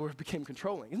I became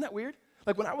controlling. Isn't that weird?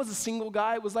 Like, when I was a single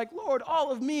guy, it was like, Lord,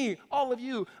 all of me, all of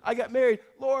you. I got married.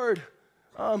 Lord,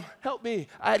 help me.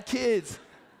 I had kids.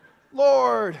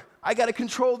 Lord, I got to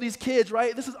control these kids,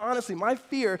 right? This is honestly my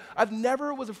fear. I've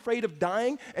never was afraid of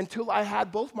dying until I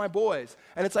had both my boys.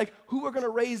 And it's like, who are going to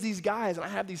raise these guys? And I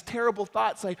have these terrible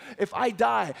thoughts, like, if I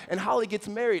die and Holly gets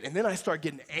married, and then I start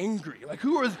getting angry. Like,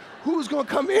 who's going to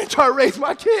come in and try to raise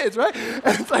my kids, right?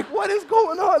 And it's like, what is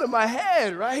going on in my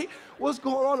head, right? What's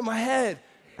going on in my head?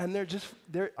 And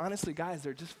they're honestly, guys,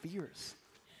 they're just fears.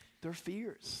 They're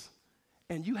fears.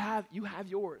 And you have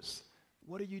yours.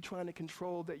 What are you trying to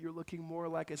control that you're looking more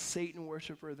like a Satan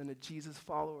worshiper than a Jesus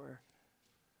follower?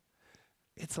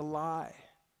 It's a lie.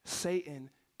 Satan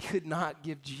could not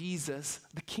give Jesus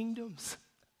the kingdoms.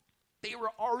 They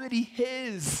were already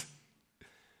his.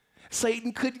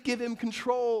 Satan couldn't give him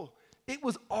control. It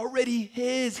was already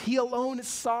his. He alone is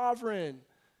sovereign.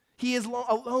 He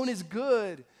alone is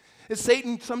good. And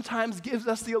Satan sometimes gives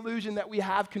us the illusion that we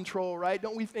have control, right?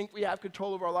 Don't we think we have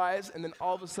control of our lives, and then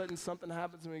all of a sudden something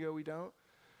happens and we go, we don't?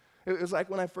 It was like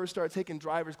when I first started taking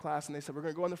driver's class, and they said, we're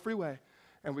going to go on the freeway.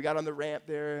 And we got on the ramp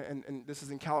there, and this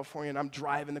is in California, and I'm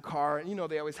driving the car, and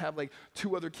they always have like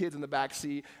 2 other kids in the back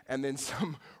seat, and then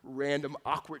some random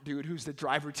awkward dude who's the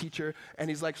driver teacher,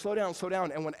 and he's like, slow down, slow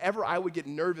down. And whenever I would get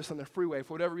nervous on the freeway,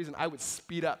 for whatever reason, I would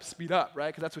speed up, right?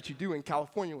 Because that's what you do in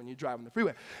California when you drive on the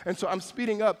freeway. And so I'm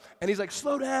speeding up, and he's like,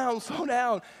 slow down, slow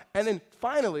down. And then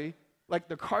finally, like,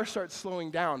 the car starts slowing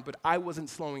down, but I wasn't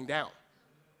slowing down.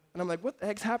 And I'm like, what the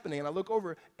heck's happening? And I look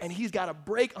over, and he's got a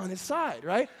brake on his side,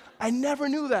 right? I never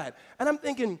knew that. And I'm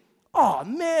thinking, oh,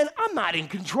 man, I'm not in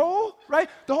control, right?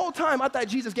 The whole time, I thought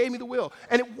Jesus gave me the will.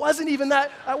 And it wasn't even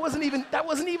that. That wasn't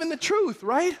even the truth,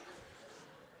 right?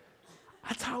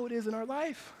 That's how it is in our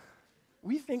life.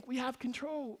 We think we have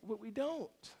control, but we don't.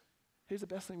 Here's the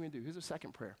best thing we can do. Here's the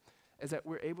second prayer, is that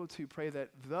we're able to pray that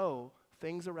though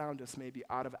things around us may be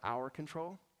out of our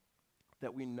control,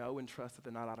 that we know and trust that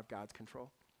they're not out of God's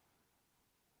control.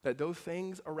 That those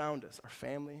things around us, our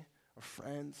family, our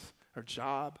friends, our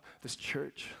job, this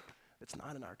church, it's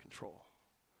not in our control.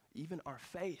 Even our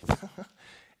faith,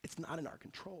 it's not in our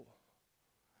control.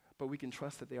 But we can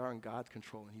trust that they are in God's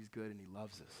control, and he's good and he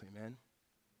loves us, amen?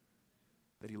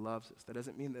 That he loves us. That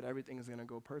doesn't mean that everything is going to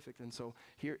go perfect. And so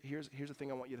here's the thing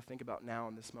I want you to think about now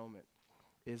in this moment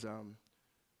is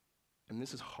and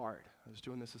this is hard. I was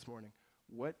doing this morning.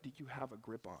 What do you have a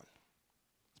grip on?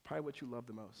 It's probably what you love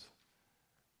the most.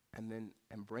 And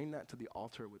bring that to the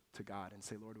altar to God and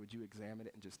say, Lord, would you examine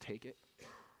it and just take it,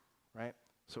 right?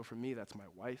 So for me, that's my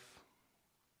wife.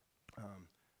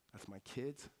 That's my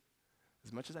kids.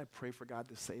 As much as I pray for God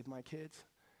to save my kids,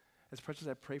 as much as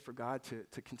I pray for God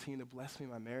to continue to bless me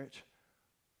in my marriage,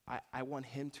 I want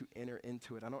him to enter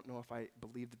into it. I don't know if I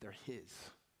believe that they're his.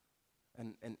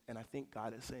 And I think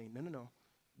God is saying, no,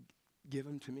 give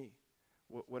them to me.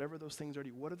 Whatever those things are,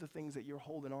 what are the things that you're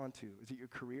holding on to? Is it your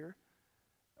career?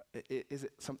 Is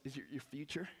it your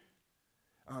future?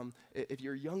 If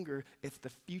you're younger, it's the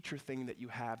future thing that you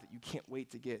have that you can't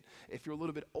wait to get. If you're a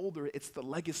little bit older, it's the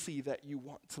legacy that you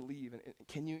want to leave. And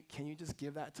can you just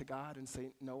give that to God and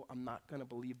say, no, I'm not going to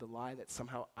believe the lie that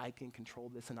somehow I can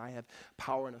control this and I have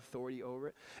power and authority over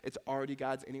it. It's already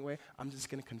God's anyway. I'm just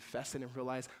going to confess it and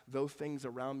realize those things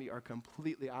around me are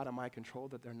completely out of my control,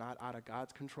 that they're not out of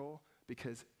God's control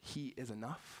because he is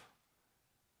enough.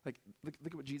 Like, look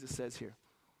at what Jesus says here.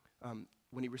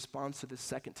 When he responds to this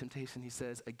second temptation, he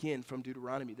says, again, from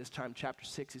Deuteronomy, this time chapter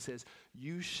 6, he says,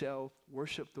 you shall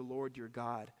worship the Lord your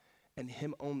God, and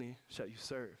him only shall you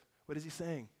serve. What is he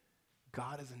saying?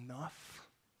 God is enough.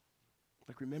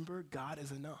 Like, remember, God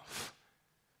is enough.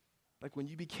 Like, when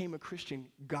you became a Christian,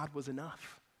 God was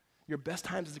enough. Your best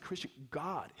times as a Christian,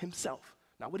 God himself,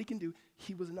 not what he can do,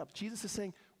 he was enough. Jesus is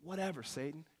saying, whatever,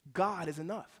 Satan, God is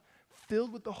enough.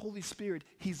 Filled with the Holy Spirit,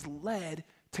 he's led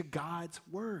to God's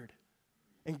word.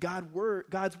 And God's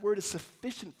word is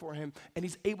sufficient for him, and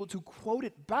he's able to quote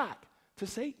it back to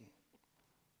Satan.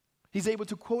 He's able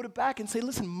to quote it back and say,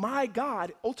 listen, my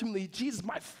God, ultimately Jesus,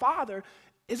 my Father,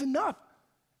 is enough.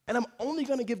 And I'm only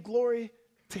going to give glory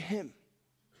to him.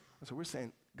 And so we're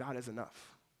saying God is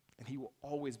enough, and he will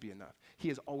always be enough. He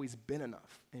has always been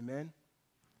enough. Amen?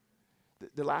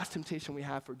 The last temptation we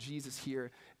have for Jesus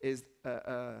here is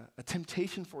a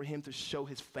temptation for him to show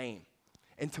his fame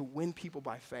and to win people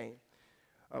by fame.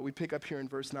 We pick up here in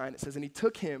verse 9. It says, and he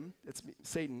took him, that's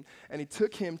Satan, and he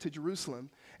took him to Jerusalem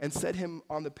and set him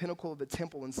on the pinnacle of the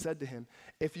temple and said to him,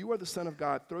 if you are the Son of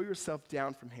God, throw yourself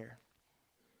down from here.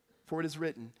 For it is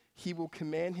written, he will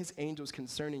command his angels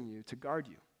concerning you to guard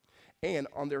you. And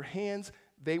on their hands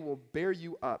they will bear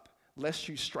you up, lest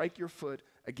you strike your foot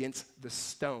against the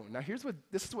stone. Now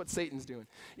this is what Satan's doing.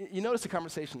 You notice the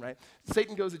conversation, right?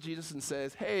 Satan goes to Jesus and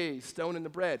says, hey, stone in the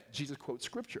bread. Jesus quotes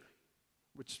scripture,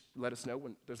 which let us know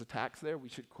when there's a tax there, we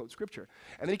should quote scripture.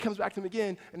 And then he comes back to him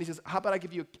again, and he says, how about I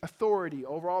give you authority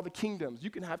over all the kingdoms? You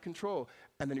can have control.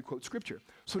 And then he quotes scripture.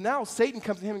 So now Satan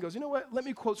comes to him and goes, you know what? Let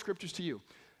me quote scriptures to you.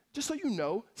 Just so you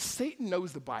know, Satan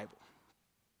knows the Bible.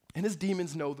 And his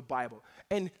demons know the Bible.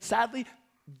 And sadly,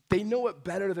 they know it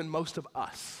better than most of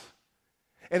us.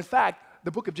 In fact,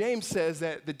 the book of James says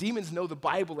that the demons know the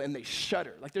Bible and they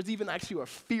shudder. Like there's even actually a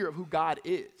fear of who God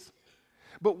is.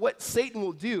 But what Satan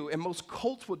will do, and most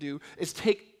cults will do, is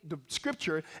take the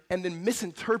scripture and then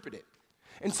misinterpret it.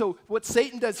 And so what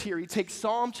Satan does here, he takes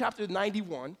Psalm chapter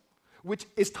 91, which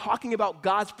is talking about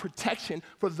God's protection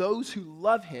for those who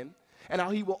love him, and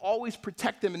how he will always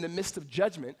protect them in the midst of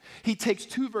judgment. He takes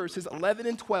two verses, 11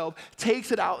 and 12,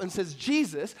 takes it out and says,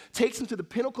 Jesus takes him to the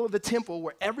pinnacle of the temple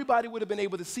where everybody would have been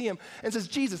able to see him, and says,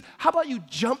 Jesus, how about you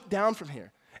jump down from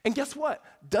here? And guess what?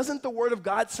 Doesn't the word of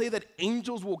God say that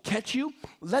angels will catch you?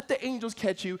 Let the angels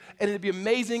catch you, and it'll be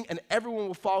amazing, and everyone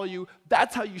will follow you.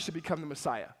 That's how you should become the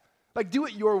Messiah. Like, do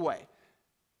it your way.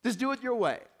 Just do it your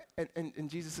way. And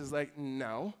Jesus is like,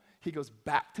 no. He goes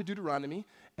back to Deuteronomy,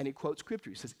 and he quotes scripture.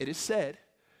 He says, it is said,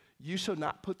 you shall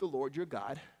not put the Lord your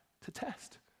God to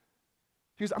test.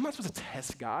 He goes, I'm not supposed to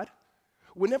test God.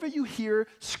 Whenever you hear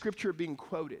scripture being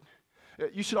quoted,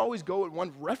 you should always go and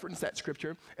one, reference that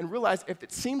scripture and realize if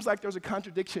it seems like there's a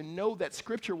contradiction, know that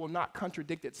scripture will not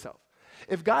contradict itself.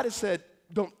 If God has said,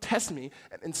 don't test me,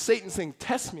 and Satan's saying,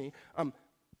 test me,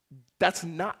 that's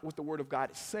not what the word of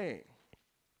God is saying.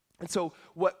 And so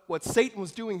what Satan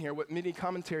was doing here, what many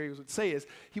commentaries would say is,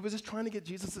 he was just trying to get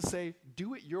Jesus to say,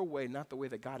 do it your way, not the way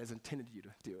that God has intended you to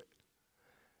do it.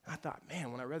 And I thought,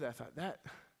 man, when I read that, I thought,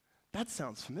 that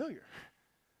sounds familiar.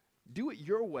 Do it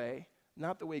your way,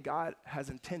 not the way God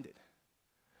has intended.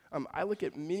 I look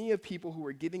at many of people who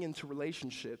are getting into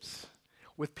relationships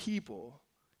with people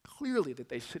clearly that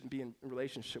they shouldn't be in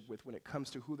relationship with when it comes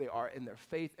to who they are in their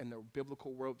faith and their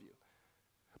biblical worldview.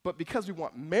 But because we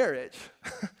want marriage,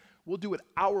 we'll do it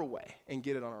our way and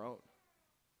get it on our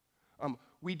own.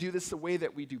 We do this the way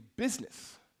that we do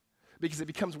business because it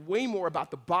becomes way more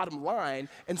about the bottom line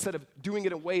instead of doing it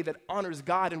in a way that honors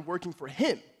God and working for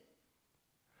him.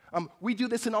 We do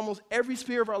this in almost every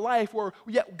sphere of our life where,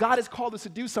 yeah, God has called us to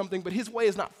do something, but his way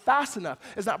is not fast enough.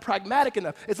 It's not pragmatic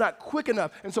enough. It's not quick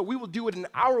enough. And so we will do it in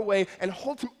our way, and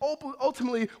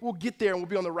ultimately we'll get there and we'll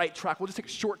be on the right track. We'll just take a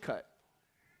shortcut.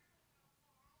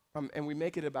 And we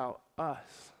make it about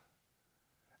us.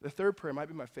 The third prayer might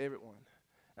be my favorite one,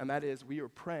 and that is we are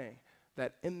praying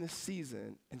that in this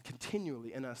season and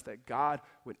continually in us that God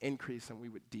would increase and we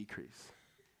would decrease.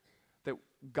 That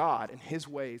God and his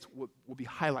ways will be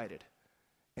highlighted,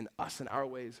 and us and our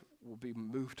ways will be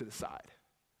moved to the side.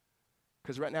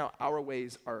 Because right now, our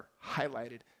ways are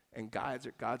highlighted, and God's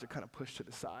are kind of pushed to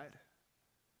the side.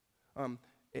 And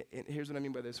here's what I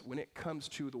mean by this. When it comes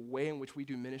to the way in which we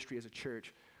do ministry as a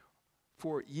church,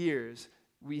 for years,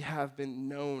 we have been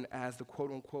known as the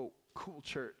quote-unquote cool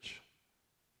church.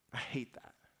 I hate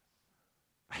that.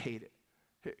 I hate it.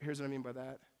 Here's what I mean by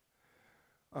that.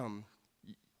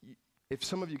 If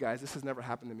some of you guys, this has never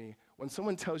happened to me, when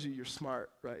someone tells you you're smart,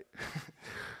 right?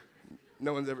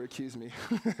 No one's ever accused me.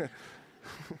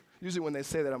 Usually when they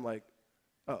say that, I'm like,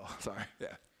 oh, sorry,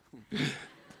 yeah.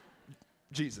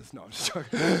 Jesus, no, I'm just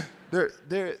joking.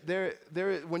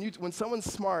 When someone's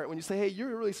smart, when you say, hey,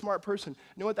 you're a really smart person,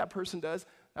 you know what that person does?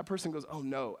 That person goes, oh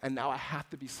no, and now I have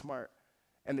to be smart.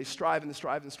 And they strive and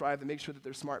strive and strive to make sure that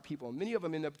they're smart people. And many of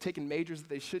them end up taking majors that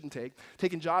they shouldn't take,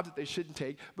 taking jobs that they shouldn't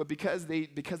take, but because they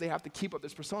have to keep up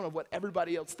this persona of what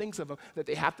everybody else thinks of them, that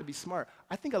they have to be smart.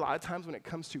 I think a lot of times when it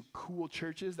comes to cool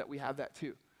churches that we have that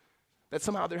too. That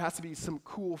somehow there has to be some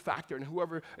cool factor, and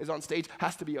whoever is on stage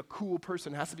has to be a cool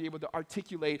person, has to be able to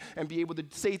articulate and be able to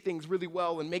say things really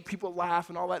well and make people laugh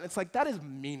and all that. And it's like, that is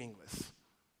meaningless.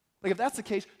 Like if that's the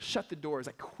case, shut the doors,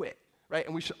 like quit. Right?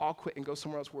 And we should all quit and go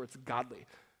somewhere else where it's godly,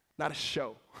 not a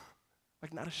show.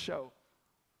 Like not a show.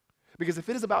 Because if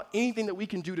it is about anything that we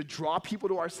can do to draw people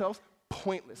to ourselves,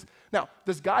 pointless. Now,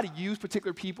 does God use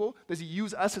particular people? Does he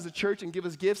use us as a church and give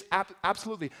us gifts?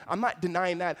 Absolutely. I'm not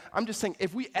denying that. I'm just saying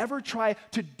if we ever try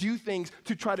to do things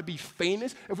to try to be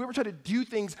famous, if we ever try to do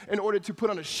things in order to put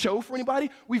on a show for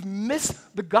anybody, we've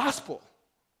missed the gospel.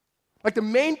 Like the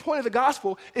main point of the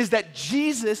gospel is that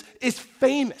Jesus is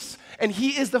famous, and he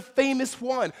is the famous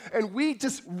one, and we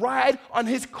just ride on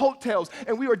his coattails,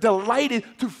 and we are delighted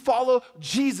to follow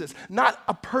Jesus. Not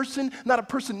a person, not a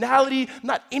personality,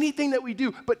 not anything that we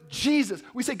do, but Jesus.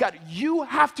 We say, God, you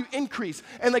have to increase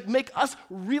and like make us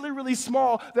really, really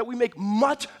small, that we make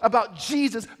much about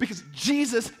Jesus because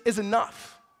Jesus is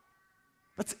enough.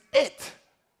 That's it.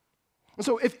 And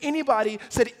so if anybody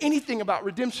said anything about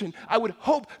redemption, I would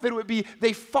hope that it would be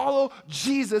they follow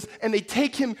Jesus and they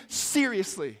take him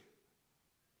seriously.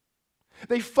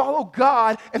 They follow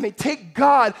God and they take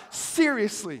God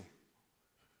seriously.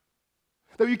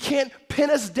 That you can't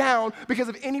pin us down because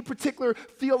of any particular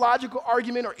theological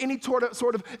argument or any sort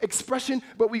of expression,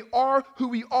 but we are who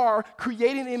we are,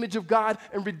 created in the image of God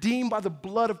and redeemed by the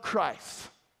blood of Christ.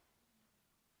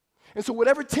 And so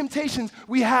whatever temptations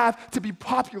we have to be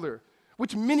popular,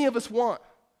 which many of us want.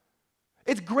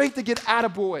 It's great to get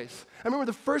attaboys. I remember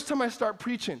the first time I started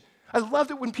preaching, I loved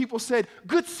it when people said,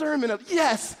 good sermon,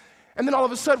 yes. And then all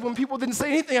of a sudden when people didn't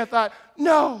say anything, I thought,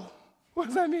 no, what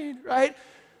does that mean, right?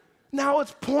 Now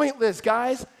it's pointless,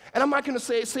 guys. And I'm not gonna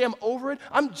say I'm over it.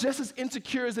 I'm just as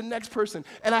insecure as the next person,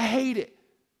 and I hate it.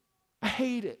 I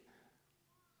hate it.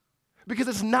 Because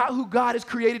it's not who God has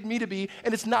created me to be,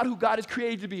 and it's not who God has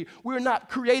created to be. We're not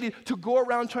created to go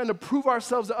around trying to prove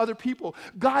ourselves to other people.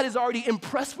 God is already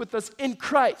impressed with us in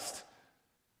Christ.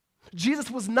 Jesus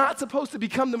was not supposed to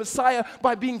become the Messiah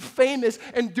by being famous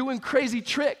and doing crazy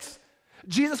tricks.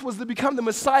 Jesus was to become the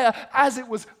Messiah as it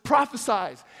was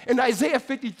prophesied in Isaiah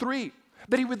 53,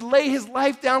 that he would lay his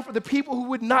life down for the people who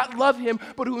would not love him,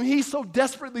 but whom he so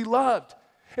desperately loved.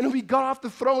 And who he got off the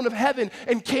throne of heaven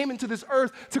and came into this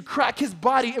earth to crack his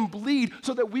body and bleed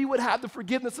so that we would have the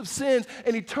forgiveness of sins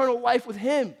and eternal life with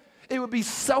him. It would be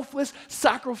selfless,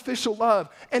 sacrificial love.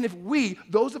 And if we,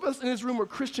 those of us in this room are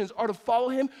Christians, are to follow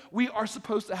him, we are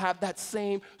supposed to have that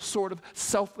same sort of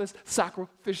selfless,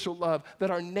 sacrificial love,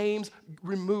 that our names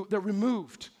they're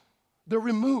removed. They're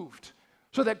removed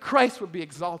so that Christ would be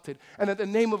exalted and that the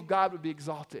name of God would be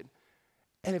exalted.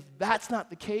 And if that's not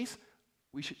the case,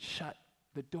 we should shut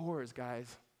the doors,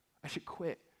 guys. I should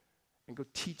quit and go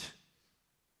teach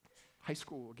high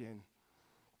school again,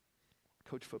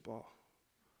 coach football.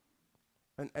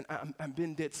 And I'm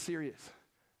being dead serious.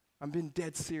 I'm being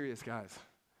dead serious, guys.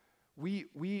 We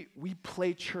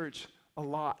play church a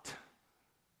lot,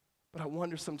 but I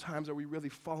wonder sometimes, are we really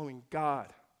following God?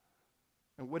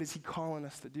 And what is he calling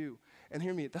us to do? And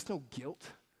hear me, that's no guilt.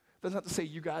 That's not to say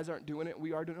you guys aren't doing it,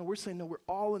 we are doing it. We're saying, no, we're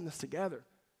all in this together.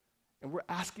 And we're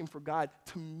asking for God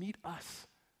to meet us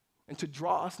and to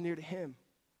draw us near to him.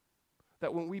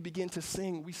 That when we begin to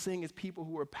sing, we sing as people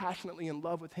who are passionately in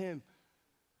love with him.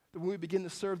 That when we begin to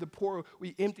serve the poor,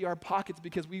 we empty our pockets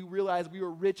because we realize we are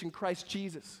rich in Christ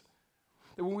Jesus.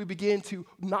 That when we begin to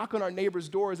knock on our neighbor's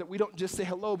doors, that we don't just say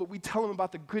hello, but we tell them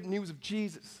about the good news of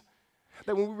Jesus.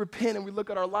 That when we repent and we look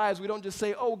at our lives, we don't just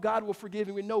say, oh, God will forgive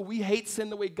me. We know we hate sin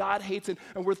the way God hates it,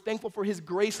 and we're thankful for his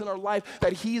grace in our life,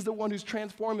 that he's the one who's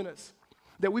transforming us.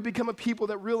 That we become a people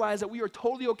that realize that we are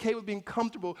totally okay with being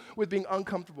comfortable with being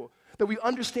uncomfortable. That we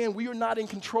understand we are not in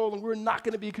control and we're not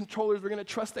going to be controllers. We're going to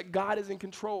trust that God is in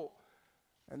control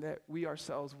and that we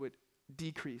ourselves would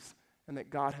decrease and that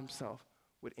God himself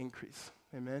would increase.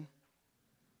 Amen?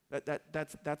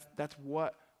 That's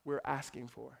what we're asking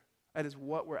for. That is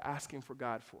what we're asking for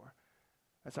God for.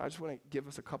 And so I just want to give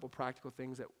us a couple practical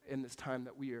things that in this time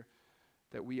that we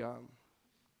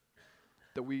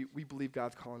believe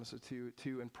God's calling us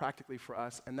to, and practically for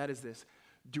us, and that is this.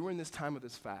 During this time of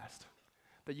this fast,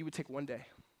 that you would take one day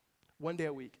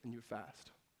a week, and you would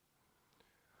fast.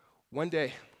 One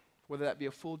day, whether that be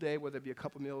a full day, whether it be a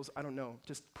couple meals, I don't know.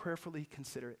 Just prayerfully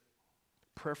consider it.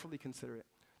 Prayerfully consider it.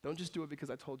 Don't just do it because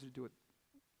I told you to do it.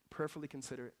 Prayerfully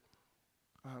consider it.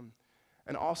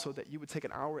 And also that you would take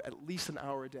at least an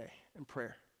hour a day in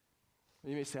prayer.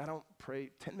 You may say, I don't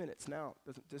pray 10 minutes now.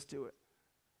 Just do it.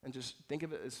 And just think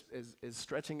of it as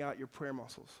stretching out your prayer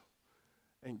muscles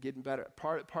and getting better.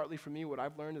 Partly for me, what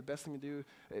I've learned, the best thing to do,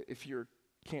 if you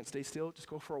can't stay still, just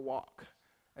go for a walk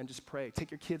and just pray.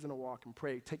 Take your kids on a walk and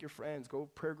pray. Take your friends, go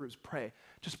prayer groups, pray.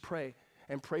 Just pray.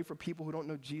 And pray for people who don't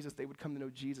know Jesus, they would come to know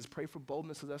Jesus. Pray for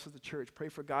boldness as us as the church. Pray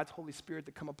for God's Holy Spirit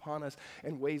to come upon us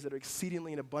in ways that are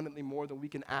exceedingly and abundantly more than we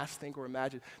can ask, think, or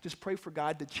imagine. Just pray for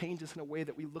God to change us in a way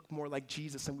that we look more like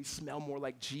Jesus and we smell more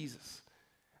like Jesus.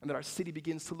 And that our city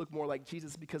begins to look more like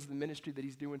Jesus because of the ministry that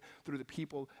he's doing through the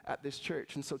people at this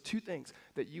church. And so 2 things,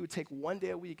 that you would take one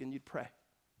day a week and you'd pray.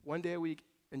 One day a week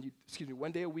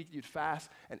you'd fast,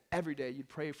 and every day you'd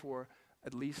pray for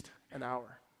at least an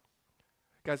hour.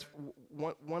 Guys,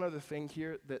 one other thing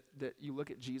here that you look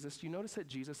at Jesus, do you notice that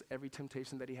Jesus, every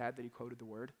temptation that he had, that he quoted the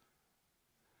word?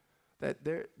 That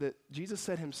Jesus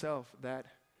said himself that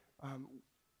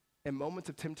in moments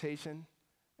of temptation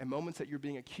and moments that you're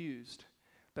being accused,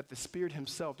 that the Spirit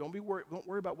himself, don't worry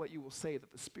about what you will say,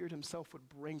 that the Spirit himself would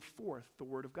bring forth the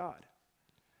word of God.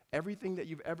 Everything that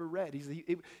you've ever read,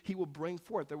 he will bring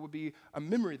forth. There will be a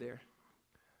memory there.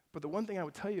 But the one thing I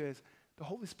would tell you is, the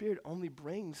Holy Spirit only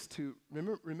brings to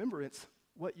remembrance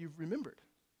what you've remembered.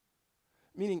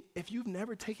 Meaning, if you've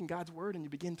never taken God's word and you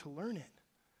begin to learn it,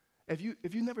 if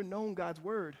you've never known God's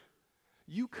word,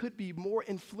 you could be more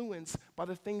influenced by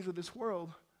the things of this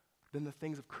world than the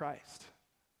things of Christ.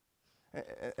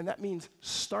 And that means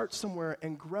start somewhere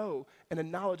and grow in a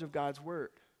knowledge of God's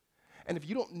word. And if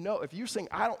you don't know, if you're saying,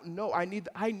 I don't know, I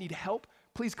need help,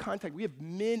 please contact. We have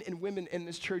men and women in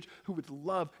this church who would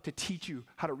love to teach you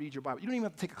how to read your Bible. You don't even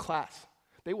have to take a class.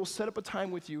 They will set up a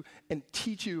time with you and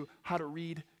teach you how to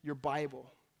read your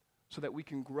Bible so that we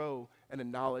can grow in the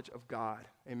knowledge of God.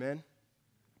 Amen?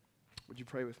 Would you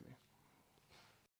pray with me?